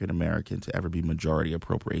African American to ever be majority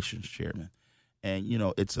appropriations chairman. And,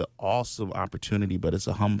 it's an awesome opportunity, but it's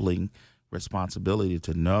a humbling responsibility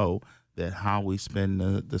to know that how we spend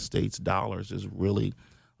the state's dollars is really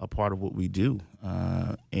a part of what we do.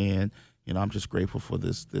 And I'm just grateful for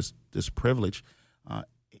this privilege.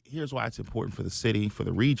 Here's why it's important for the city, for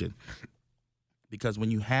the region, because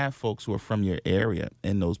when you have folks who are from your area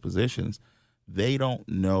in those positions, they don't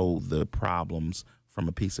know the problems from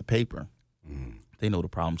a piece of paper. They know the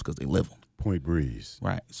problems because they live them. Point Breeze.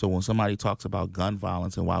 Right. So when somebody talks about gun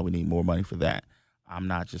violence and why we need more money for that, I'm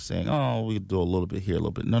not just saying, oh, we do a little bit here, a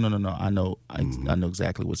little bit. No. I know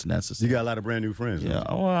exactly what's necessary. You got a lot of brand new friends. Yeah.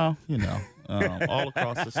 Well, all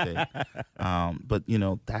across the state. But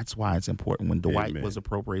that's why it's important. When Dwight was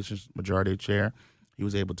appropriations majority chair, he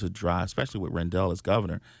was able to drive, especially with Rendell as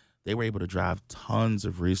governor, they were able to drive tons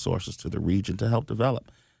of resources to the region to help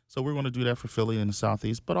develop. So we're going to do that for Philly and the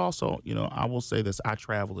Southeast. But also, I will say this, I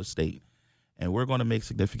travel the state, and we're going to make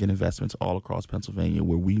significant investments all across Pennsylvania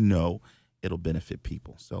where we know it'll benefit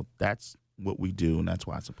people. So that's what we do, and that's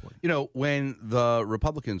why it's important. When the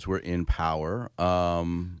Republicans were in power,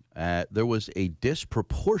 there was a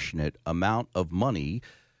disproportionate amount of money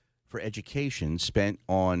for education spent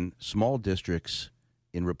on small districts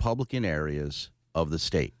in Republican areas of the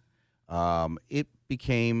state. It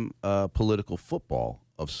became a political football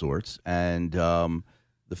of sorts, and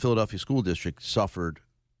the Philadelphia School District suffered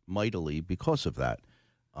mightily because of that.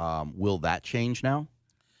 Will that change now?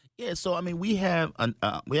 Yeah, so we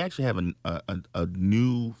actually have a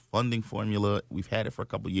new funding formula. We've had it for a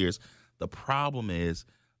couple of years. The problem is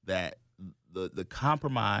that the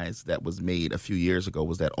compromise that was made a few years ago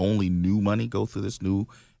was that only new money go through this new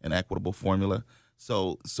and equitable formula.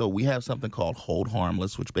 So we have something called hold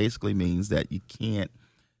harmless, which basically means that you can't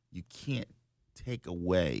take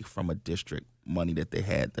away from a district money that they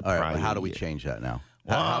had the prior year. How do we change that now?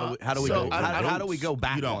 How do we go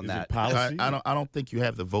back on that? Policy? I don't think you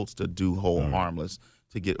have the votes to do hold harmless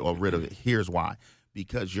to get rid of it. Here's why: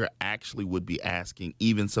 because you're actually would be asking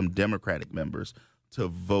even some Democratic members to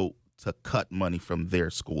vote to cut money from their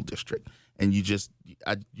school district, and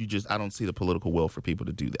I don't see the political will for people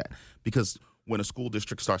to do that. Because when a school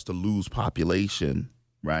district starts to lose population,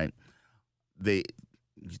 right, they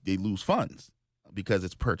lose funds because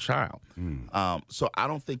it's per child. So I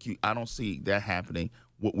don't see that happening.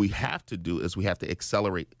 What we have to do is we have to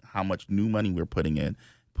accelerate how much new money we're putting in,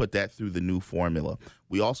 put that through the new formula.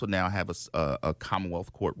 We also now have a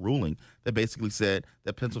Commonwealth Court ruling that basically said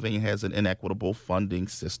that Pennsylvania has an inequitable funding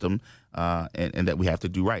system and that we have to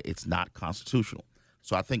do right. It's not constitutional.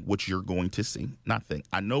 So I think what you're going to see,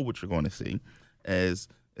 I know what you're going to see is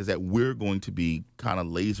that we're going to be kind of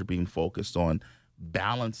laser beam focused on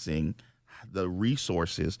balancing the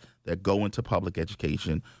resources that go into public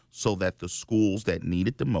education so that the schools that need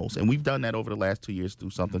it the most, and we've done that over the last 2 years through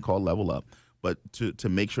something called Level Up, but to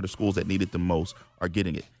make sure the schools that need it the most are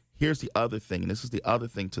getting it. Here's the other thing, and this is the other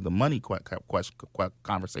thing to the money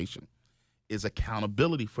conversation, is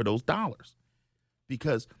accountability for those dollars.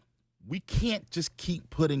 Because we can't just keep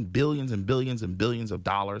putting billions and billions and billions of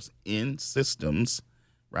dollars in systems,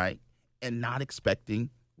 right, and not expecting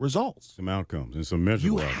results. Some outcomes and some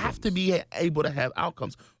measurable outcomes. You have to be able to have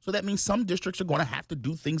outcomes. So that means some districts are going to have to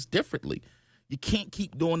do things differently. You can't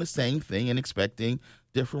keep doing the same thing and expecting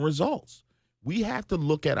different results. We have to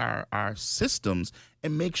look at our systems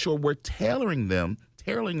and make sure we're tailoring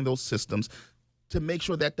those systems to make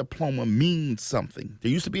sure that diploma means something. There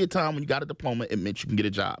used to be a time when you got a diploma, it meant you can get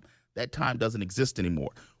a job. That time doesn't exist anymore.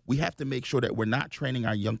 We have to make sure that we're not training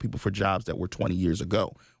our young people for jobs that were 20 years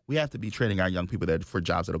ago. We have to be training our young people for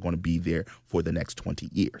jobs that are going to be there for the next 20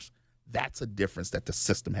 years. That's a difference that the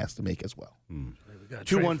system has to make as well. We got to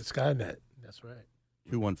train for Skynet. That's right.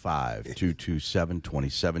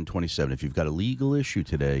 215-227-2727. If you've got a legal issue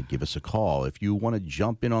today, give us a call. If you want to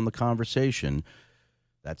jump in on the conversation,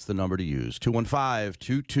 that's the number to use.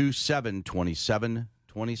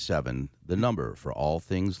 215-227-2727, the number for all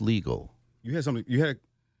things legal. You had something.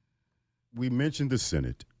 We mentioned the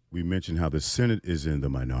Senate. We mentioned how the Senate is in the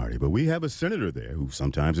minority, but we have a senator there who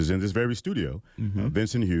sometimes is in this very studio,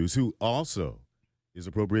 Vincent Hughes, who also is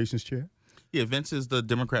appropriations chair. Yeah, Vince is the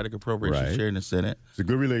Democratic appropriations chair in the Senate. It's a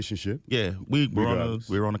good relationship. Yeah, we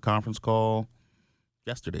were on a conference call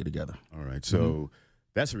yesterday together. All right, so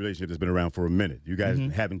that's a relationship that's been around for a minute. You guys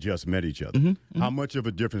haven't just met each other. How much of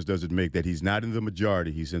a difference does it make that he's not in the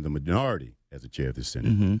majority, he's in the minority as the chair of the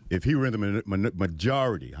Senate? If he were in the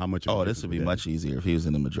majority, how much? This would be much easier if he was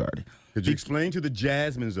in the majority. Could you explain to the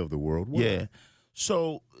Jasmines of the world why? Yeah.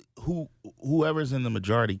 So whoever's in the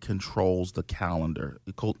majority controls the calendar.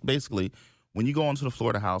 Basically, when you go into the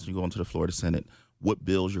Florida House, you go into the Florida Senate, what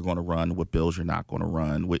bills you're going to run, what bills you're not going to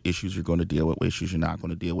run, what issues you're going to deal with, what issues you're not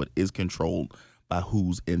going to deal with is controlled by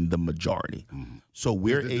who's in the majority. So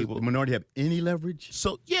we're able. Does the minority have any leverage?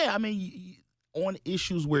 So yeah, I mean, on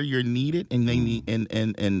issues where you're needed and they need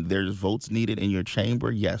and there's votes needed in your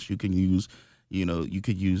chamber, yes, you can use. You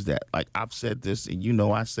could use that. Like I've said this, and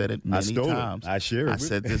I said it many times. I share it. I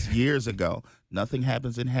said this years ago. Nothing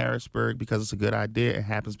happens in Harrisburg because it's a good idea. It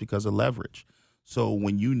happens because of leverage. So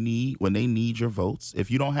when they need your votes, if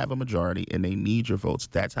you don't have a majority and they need your votes,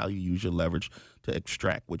 that's how you use your leverage to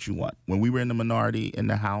extract what you want. When we were in the minority in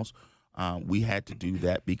the House, we had to do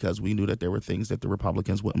that because we knew that there were things that the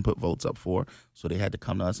Republicans wouldn't put votes up for. So they had to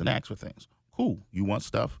come to us and ask for things. Cool. You want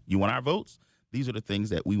stuff? You want our votes? These are the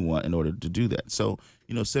things that we want in order to do that. So,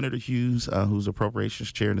 Senator Hughes, who's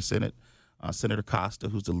appropriations chair in the Senate, Senator Costa,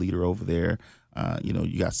 who's the leader over there,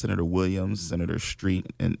 you got Senator Williams, Senator Street,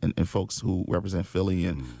 and folks who represent Philly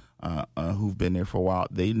and who've been there for a while.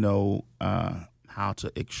 They know how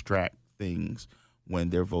to extract things when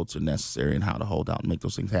their votes are necessary and how to hold out and make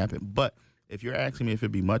those things happen. But if you're asking me if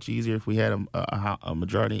it'd be much easier if we had a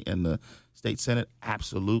majority in the state Senate,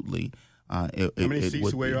 absolutely. How many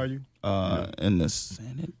seats away are you? In the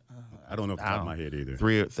Senate? I don't know off the top of my head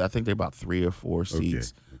either. I think they're about 3 or 4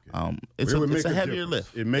 seats. Okay. It's a heavier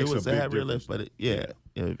lift. It makes a heavier lift, difference. but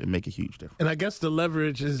it make a huge difference. And I guess the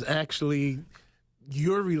leverage is actually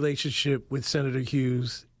your relationship with Senator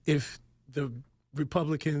Hughes. If the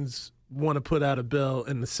Republicans want to put out a bill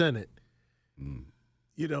in the Senate,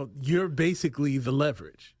 you're basically the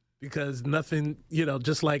leverage because nothing,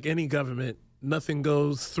 just like any government, nothing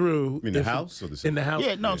goes through. In the House or the Senate? In the House.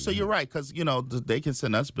 Yeah, no. So you're right because they can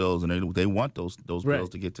send us bills and they want those Right. bills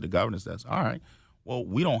to get to the governor's desk. All right. Well,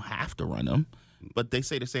 we don't have to run them, but they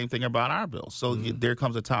say the same thing about our bills. So there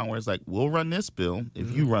comes a time where it's like, we'll run this bill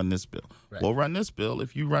if you run this bill. Right. We'll run this bill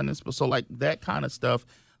if you run this bill. So like that kind of stuff.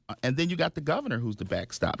 And then you got the governor who's the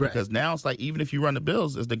backstop Right. because now it's like even if you run the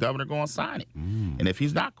bills, is the governor going to sign it? And if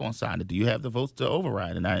he's not going to sign it, do you have the votes to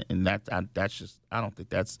override? That's just I don't think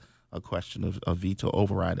that's a question of veto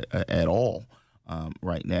override at all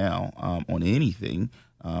right now on anything.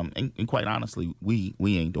 And quite honestly, we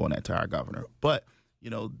ain't doing that to our governor. But,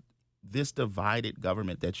 this divided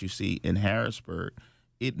government that you see in Harrisburg,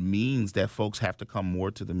 it means that folks have to come more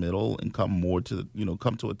to the middle and come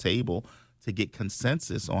to a table to get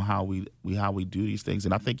consensus on how we do these things.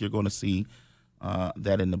 And I think you're going to see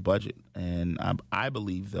that in the budget. And I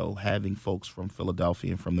believe, though, having folks from Philadelphia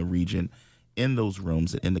and from the region in those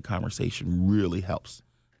rooms and in the conversation really helps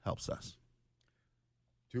us.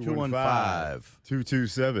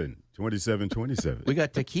 215-227-2727. We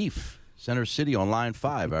got Takif, Center City on line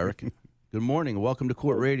 5, Eric. Good morning and welcome to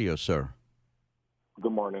Court Radio, sir.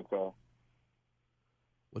 Good morning, sir.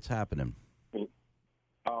 What's happening?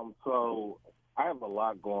 So I have a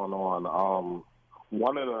lot going on.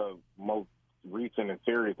 One of the most recent and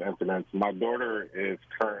serious incidents, my daughter is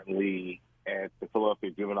currently at the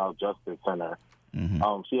Philadelphia Juvenile Justice Center.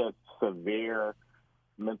 She has severe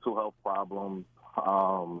mental health problems.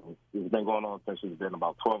 It's been going on since she's been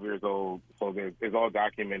about 12 years old, so it's all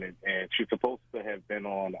documented, and she's supposed to have been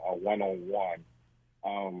on a one-on-one.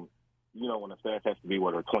 When the staff has to be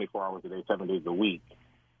with her 24 hours a day, 7 days a week.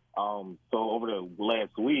 So over the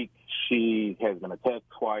last week, she has been attacked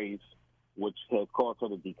twice, which has caused her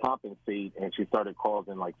to decompensate, and she started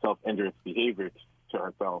causing self-injurious behavior to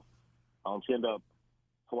herself. She ended up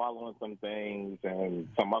swallowing some things and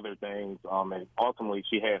some other things, and ultimately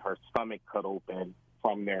she had her stomach cut open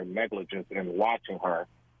from their negligence in watching her.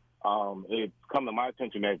 It's come to my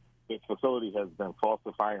attention that this facility has been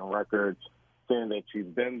falsifying records, saying that she's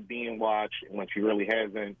been being watched when she really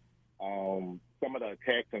hasn't. Some of the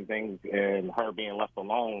attacks and things and her being left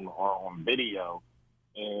alone are on video,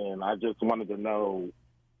 and I just wanted to know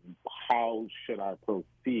how should I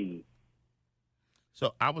proceed.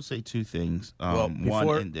 So I would say 2 things.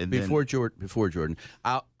 Before Jordan,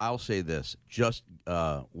 I'll say this. Just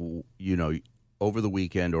over the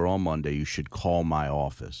weekend or on Monday, you should call my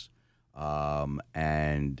office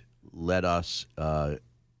and let us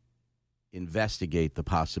investigate the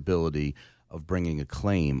possibility of bringing a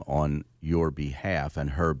claim on your behalf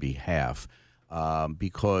and her behalf,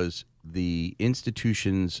 because the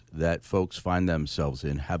institutions that folks find themselves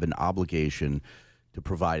in have an obligation to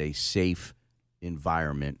provide a safe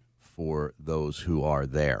environment for those who are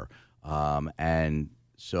there. And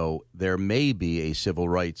so there may be a civil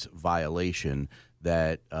rights violation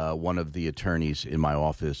that one of the attorneys in my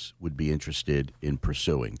office would be interested in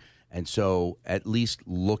pursuing. And so at least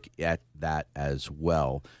look at that as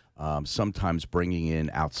well. Sometimes bringing in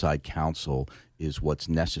outside counsel is what's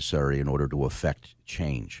necessary in order to affect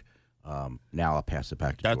change. Now I'll pass it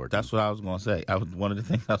back to Jordan. That's what I was going to say. One of the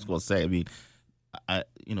things I was going to say. I mean,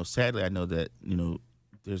 sadly, I know that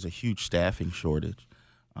there's a huge staffing shortage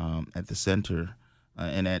at the center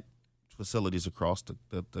and at facilities across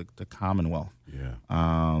the Commonwealth. Yeah.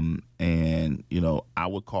 And I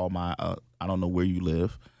would call I don't know where you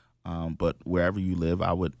live, but wherever you live,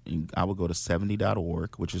 I would go to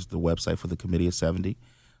 70.org, which is the website for the Committee of 70.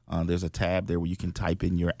 There's a tab there where you can type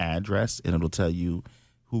in your address, and it'll tell you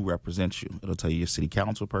who represents you. It'll tell you your city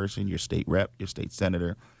council person, your state rep, your state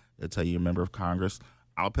senator. It'll tell you your member of Congress.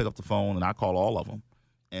 I'll pick up the phone and I call all of them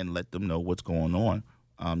and let them know what's going on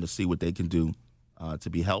to see what they can do to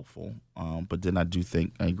be helpful. But then I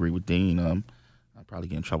agree with Dean. I'll probably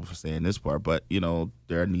get in trouble for saying this part, but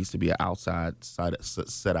there needs to be an outside set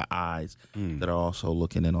of eyes that are also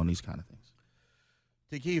looking in on these kind of things.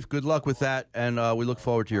 Keith, good luck with that, and we look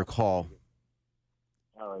forward to your call.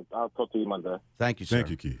 All right, I'll talk to you Monday. Thank you, sir.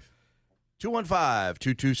 Thank you, Keith.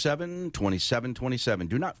 215-227-2727.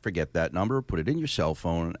 Do not forget that number. Put it in your cell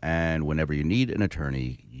phone, and whenever you need an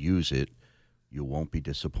attorney, use it. You won't be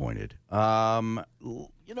disappointed.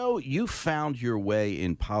 You found your way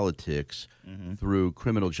in politics through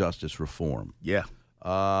criminal justice reform. Yeah.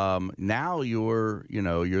 Now you're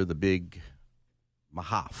the big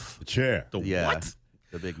Mahaf. The chair. What?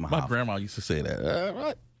 The big Mahaf. My grandma used to say that.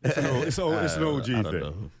 What? It's an OG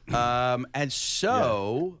thing. And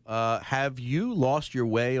so, have you lost your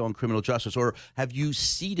way on criminal justice, or have you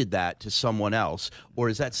ceded that to someone else, or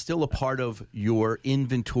is that still a part of your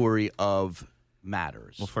inventory of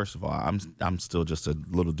matters? Well, first of all, I'm still just a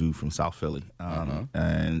little dude from South Philly,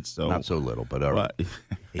 and so not so little, but all right.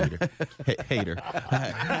 hater.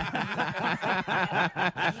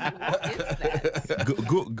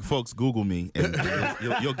 Folks, Google me, and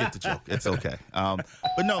you'll get the joke. It's okay.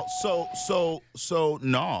 But no,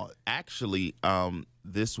 no. Actually,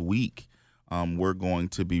 this week, we're going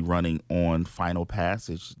to be running on Final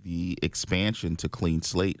Passage the expansion to Clean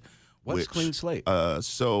Slate. What's Clean Slate?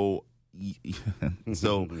 So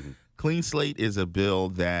Clean Slate is a bill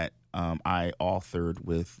that I authored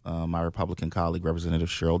with my Republican colleague, Representative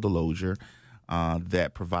Cheryl Delosier,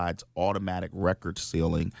 that provides automatic record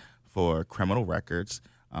sealing for criminal records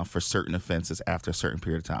for certain offenses after a certain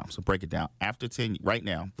period of time. So break it down. Right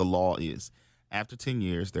now, the law is after 10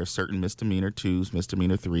 years, there are certain misdemeanor 2s,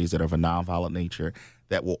 misdemeanor 3s that are of a nonviolent nature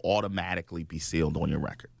that will automatically be sealed on your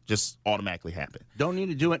record. Just automatically happen. Don't need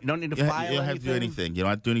to do it. Don't need to file anything. You don't have to do anything. You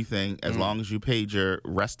don't have to do anything as long as you paid your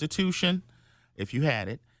restitution, if you had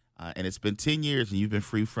it, and it's been 10 years and you've been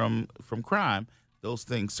free from crime. Those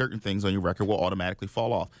things, certain things on your record will automatically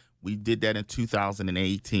fall off. We did that in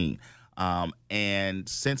 2018. And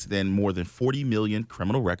since then, more than 40 million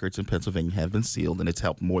criminal records in Pennsylvania have been sealed, and it's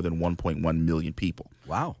helped more than 1.1 million people.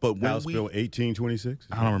 Wow. But when House Bill 1826?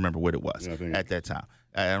 I don't remember what it was at that time.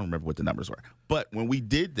 I don't remember what the numbers were. But when we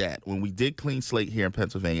did that, when we did Clean Slate here in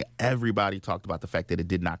Pennsylvania, everybody talked about the fact that it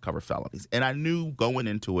did not cover felonies. And I knew going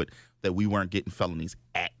into it that we weren't getting felonies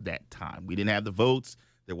at that time. We didn't have the votes.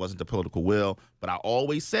 There wasn't the political will. But I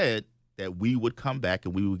always said that we would come back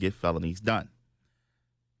and we would get felonies done.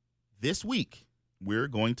 This week, we're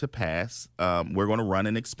going to run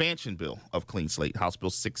an expansion bill of Clean Slate. House Bill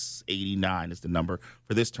 689 is the number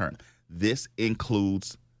for this term. This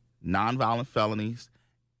includes nonviolent felonies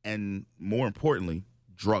and, more importantly,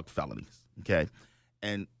 drug felonies. Okay,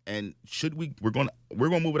 and we're going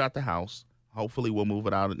to move it out the House. Hopefully, we'll move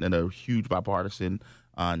it out in a huge bipartisan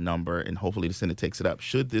number, and hopefully the Senate takes it up.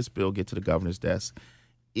 Should this bill get to the governor's desk,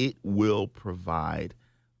 it will provide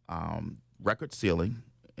record sealing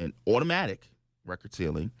and automatic record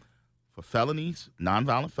sealing for felonies,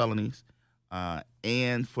 nonviolent felonies,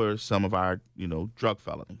 and for some of our, drug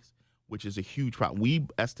felonies, which is a huge problem. We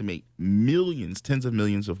estimate millions, tens of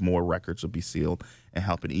millions of more records will be sealed and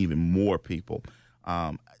helping even more people.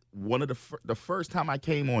 One of the first time I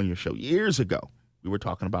came on your show years ago, we were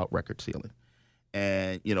talking about record sealing,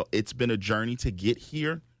 and it's been a journey to get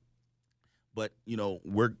here. But,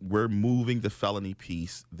 we're moving the felony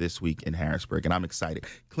piece this week in Harrisburg, and I'm excited.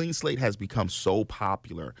 Clean Slate has become so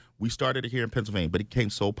popular. We started it here in Pennsylvania, but it became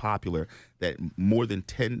so popular that more than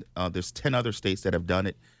 10 other states that have done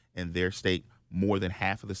it in their state. More than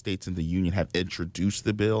half of the states in the union have introduced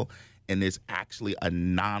the bill, and there's actually a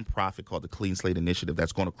nonprofit called the Clean Slate Initiative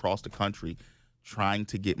that's going across the country trying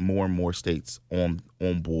to get more and more states on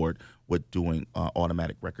board with doing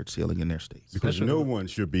automatic record sealing in their states. Because no one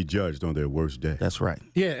should be judged on their worst day. That's right.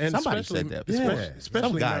 Yeah, and somebody especially- said that. yeah, especially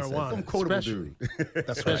Some guy said marijuana. that. Some quotable Especially. dude.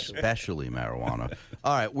 That's right. Especially marijuana.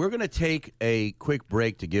 All right, we're going to take a quick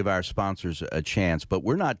break to give our sponsors a chance, but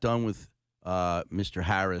we're not done with Mr.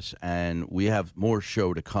 Harris, and we have more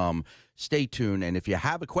show to come. Stay tuned, and if you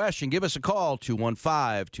have a question, give us a call,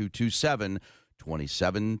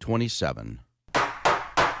 215-227-2727.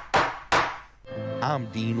 I'm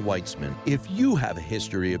Dean Weitzman. If you have a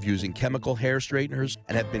history of using chemical hair straighteners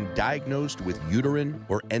and have been diagnosed with uterine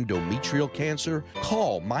or endometrial cancer,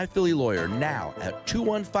 call My Philly Lawyer now at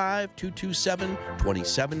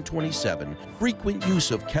 215-227-2727. Frequent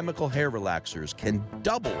use of chemical hair relaxers can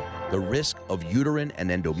double the risk of uterine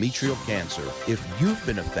and endometrial cancer. If you've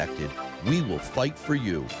been affected, we will fight for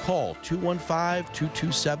you. Call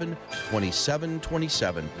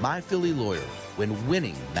 215-227-2727. My Philly Lawyer, when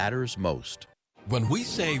winning matters most. When we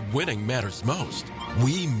say winning matters most,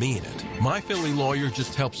 we mean it. My Philly Lawyer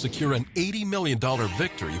just helped secure an $80 million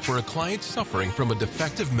victory for a client suffering from a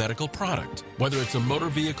defective medical product. Whether it's a motor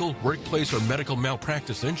vehicle, workplace, or medical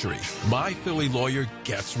malpractice injury, My Philly Lawyer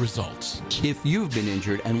gets results. If you've been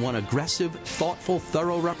injured and want aggressive, thoughtful,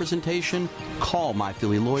 thorough representation, call My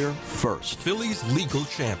Philly Lawyer first. Philly's legal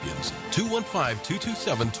champions,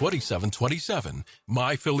 215-227-2727.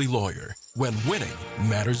 My Philly Lawyer, when winning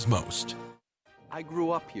matters most. I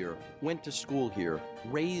grew up here, went to school here,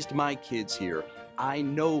 raised my kids here. I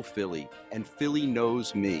know Philly, and Philly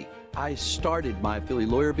knows me. I started My Philly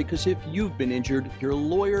Lawyer because if you've been injured, your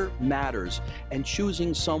lawyer matters, and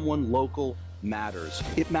choosing someone local matters.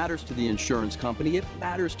 It matters to the insurance company, it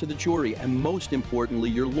matters to the jury, and most importantly,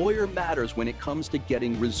 your lawyer matters when it comes to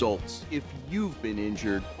getting results. If you've been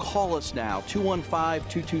injured, call us now,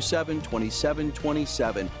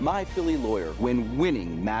 215-227-2727. My Philly Lawyer, when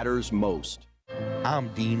winning matters most. I'm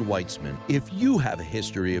Dean Weitzman. If you have a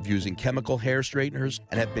history of using chemical hair straighteners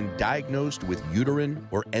and have been diagnosed with uterine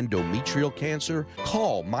or endometrial cancer,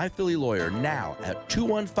 call My Philly Lawyer now at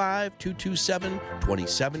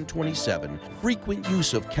 215-227-2727. Frequent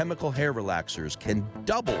use of chemical hair relaxers can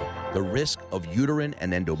double the risk of uterine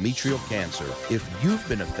and endometrial cancer. If you've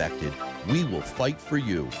been affected, we will fight for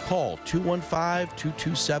you. Call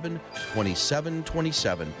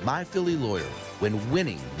 215-227-2727. My Philly Lawyer, when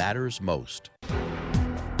winning matters most.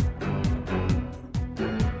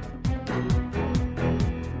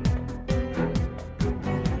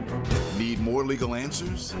 Need more legal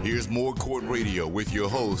answers? Here's more Court Radio with your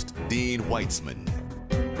host, Dean Weitzman.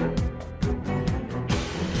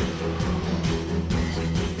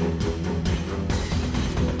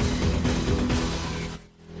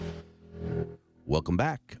 Welcome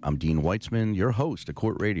back. I'm Dean Weitzman, your host of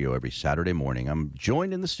Court Radio every Saturday morning. I'm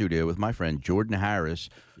joined in the studio with my friend Jordan Harris,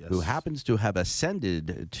 who happens to have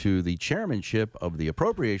ascended to the chairmanship of the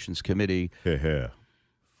Appropriations Committee for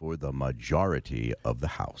the majority of the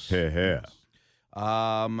House.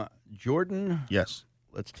 Jordan? Yes.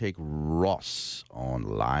 Let's take Russ on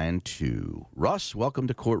line 2. Russ, welcome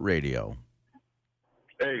to Court Radio.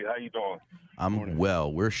 Hey, how you doing? I'm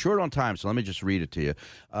well. We're short on time, so let me just read it to you.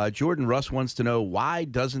 Jordan, Russ wants to know, why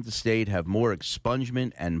doesn't the state have more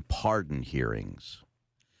expungement and pardon hearings?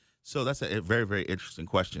 So that's a very, very interesting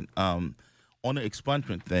question. On the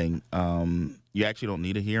expungement thing, you actually don't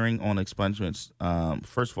need a hearing on expungements.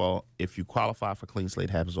 First of all, if you qualify for clean slate,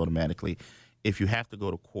 it happens automatically. If you have to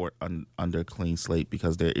go to court under clean slate,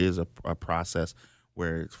 because there is a process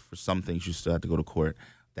where for some things you still have to go to court,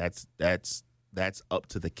 that's up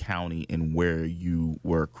to the county and where you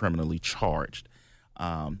were criminally charged.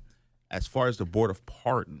 As far as the Board of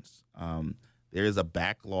Pardons, there is a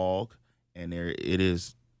backlog, and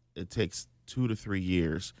it takes 2 to 3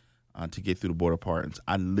 years to get through the Board of Pardons.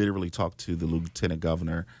 I literally talked to the Lieutenant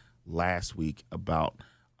Governor last week about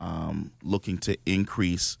looking to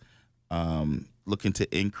increase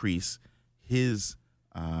his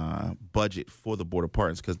budget for the Board of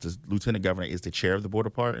Pardons, because the Lieutenant Governor is the chair of the Board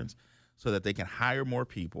of Pardons, so that they can hire more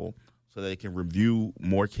people, so they can review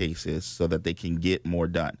more cases, so that they can get more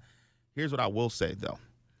done. Here's what I will say, though.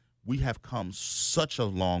 We have come such a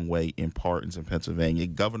long way in pardons in Pennsylvania.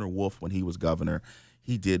 Governor Wolf, when he was governor,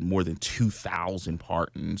 he did more than 2,000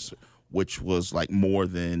 pardons, which was like more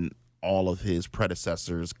than all of his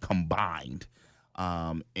predecessors combined.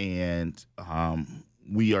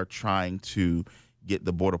 We are trying to get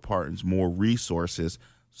the Board of Pardons more resources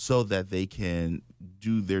so that they can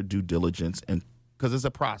do their due diligence, and because it's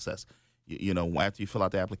a process. You know, after you fill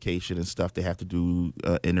out the application and stuff, they have to do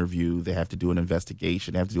an interview, they have to do an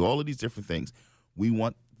investigation, they have to do all of these different things. We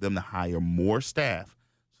want them to hire more staff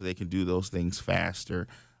so they can do those things faster,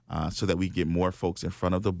 so that we get more folks in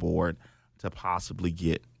front of the board to possibly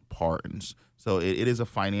get pardons. So it is a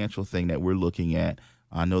financial thing that we're looking at.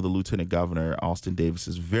 I know the Lieutenant Governor, Austin Davis,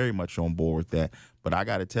 is very much on board with that. But I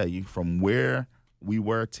got to tell you, from where we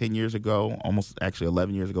were 10 years ago, almost actually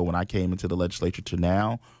 11 years ago when I came into the legislature to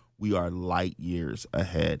now, we are light years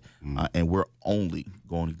ahead, and we're only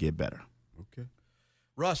going to get better. Okay.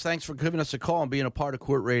 Russ, thanks for giving us a call and being a part of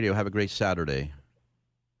Court Radio. Have a great Saturday.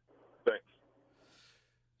 Thanks.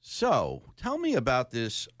 So, tell me about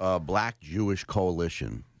this Black Jewish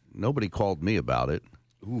Coalition. Nobody called me about it.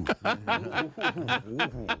 Ooh. I'm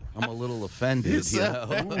a little offended.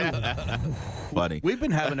 Funny. We've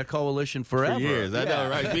been having a coalition forever. For years. I know,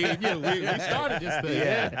 right? We started this thing.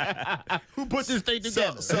 Yeah. Who put this thing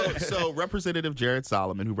together? So Representative Jared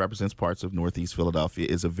Solomon, who represents parts of Northeast Philadelphia,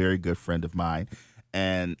 is a very good friend of mine.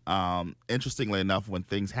 And interestingly enough, when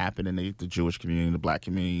things happen in the Jewish community, the Black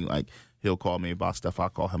community, like, he'll call me about stuff, I'll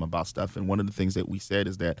call him about stuff. And one of the things that we said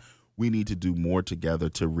is that we need to do more together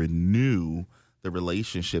to renew the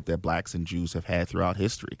relationship that Blacks and Jews have had throughout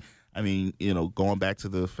history. I mean, going back to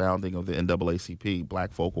the founding of the NAACP,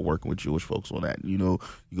 Black folk were working with Jewish folks on that. You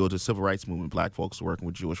go to the Civil Rights Movement, Black folks were working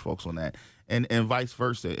with Jewish folks on that, and vice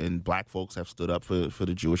versa. And Black folks have stood up for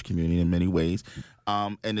the Jewish community in many ways.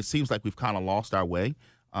 And it seems like we've kind of lost our way.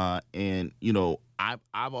 And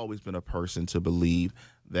I've always been a person to believe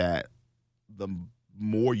that the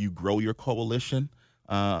more you grow your coalition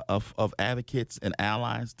of advocates and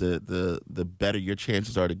allies, the better your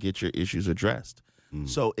chances are to get your issues addressed.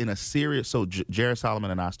 So Jared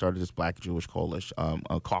Solomon and I started this Black Jewish Coalition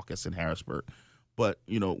caucus in Harrisburg, but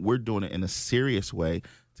we're doing it in a serious way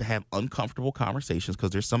to have uncomfortable conversations,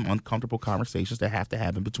 because there's some uncomfortable conversations that have to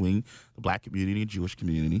happen between the Black community and Jewish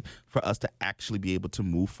community for us to actually be able to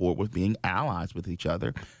move forward with being allies with each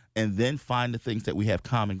other, and then find the things that we have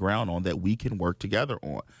common ground on that we can work together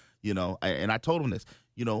on. And I told him this,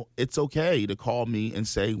 it's okay to call me and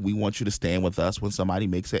say, we want you to stand with us when somebody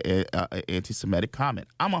makes an anti-Semitic comment.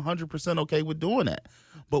 I'm 100% okay with doing that.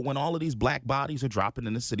 But when all of these Black bodies are dropping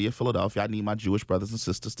in the city of Philadelphia, I need my Jewish brothers and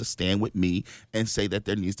sisters to stand with me and say that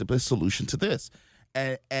there needs to be a solution to this.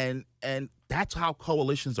 And that's how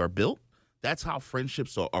coalitions are built. That's how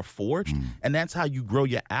friendships are forged. And that's how you grow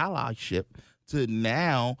your allyship to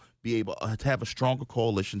now be able to have a stronger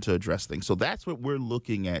coalition to address things. So that's what we're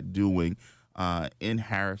looking at doing in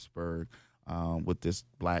Harrisburg with this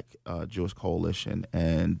Black Jewish Coalition.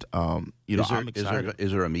 And, I'm excited.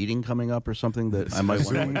 Is there a meeting coming up or something that I might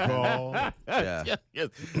want to call? Yeah. Yes.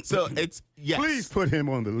 So it's, yes. Please put him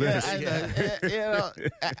on the list. I get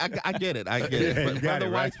it. I get it. But Brother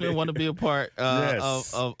Weitzman want to be a part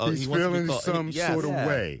yes. of He's feeling some sort of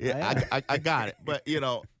way. Yeah, I got it. But,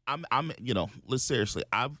 let's seriously,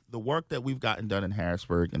 the work that we've gotten done in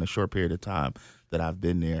Harrisburg in a short period of time that I've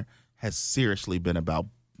been there has seriously been about,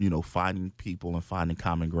 finding people and finding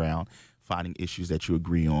common ground, finding issues that you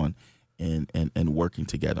agree on, and working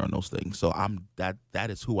together on those things. So that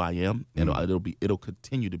is who I am, and it'll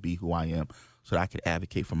continue to be who I am, so that I can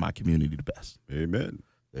advocate for my community the best. Amen.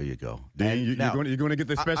 There you go. Dean, you're going to get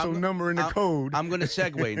the special number in the code. I'm going to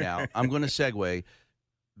segue now. I'm going to segue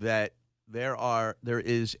that there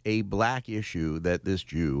is a Black issue that this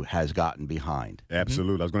Jew has gotten behind.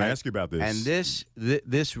 Absolutely. I was going to ask you about this. And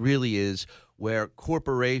this really is where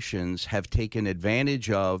corporations have taken advantage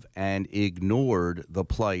of and ignored the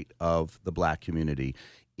plight of the Black community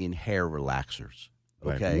in hair relaxers.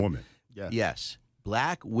 Black okay? woman. Yes.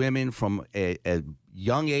 Black women from a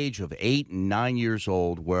young age of 8 and 9 years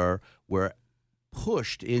old were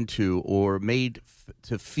pushed into or made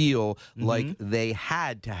to feel like they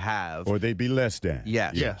had to have, or they'd be less than.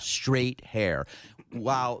 Yes, straight hair.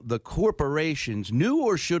 While the corporations knew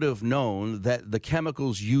or should have known that the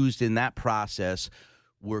chemicals used in that process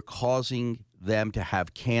were causing them to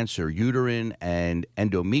have cancer, uterine and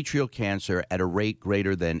endometrial cancer, at a rate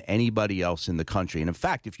greater than anybody else in the country. And in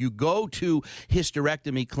fact, if you go to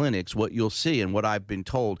hysterectomy clinics, what you'll see, and what I've been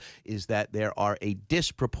told, is that there are a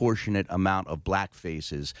disproportionate amount of Black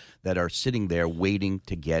faces that are sitting there waiting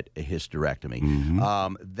to get a hysterectomy.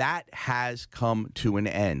 That has come to an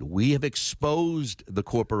end. We have exposed the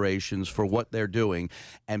corporations for what they're doing,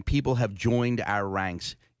 and people have joined our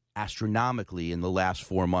ranks astronomically in the last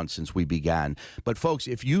 4 months since we began. But folks,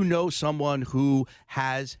 if you know someone who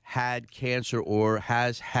has had cancer or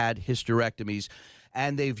has had hysterectomies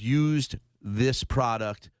and they've used this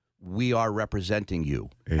product, we are representing you.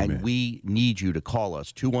 Amen. And we need you to call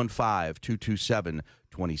us 215-227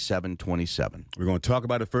 2727. We're going to talk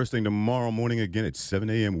about it first thing tomorrow morning again at 7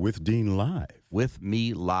 a.m. with Dean live. With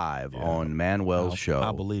me live on Manuel's show.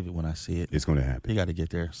 I'll believe it when I see it. It's going to happen. You got to get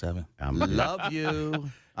there 7. Love you.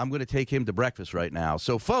 I'm going to take him to breakfast right now.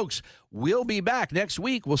 So, folks, we'll be back next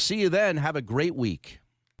week. We'll see you then. Have a great week.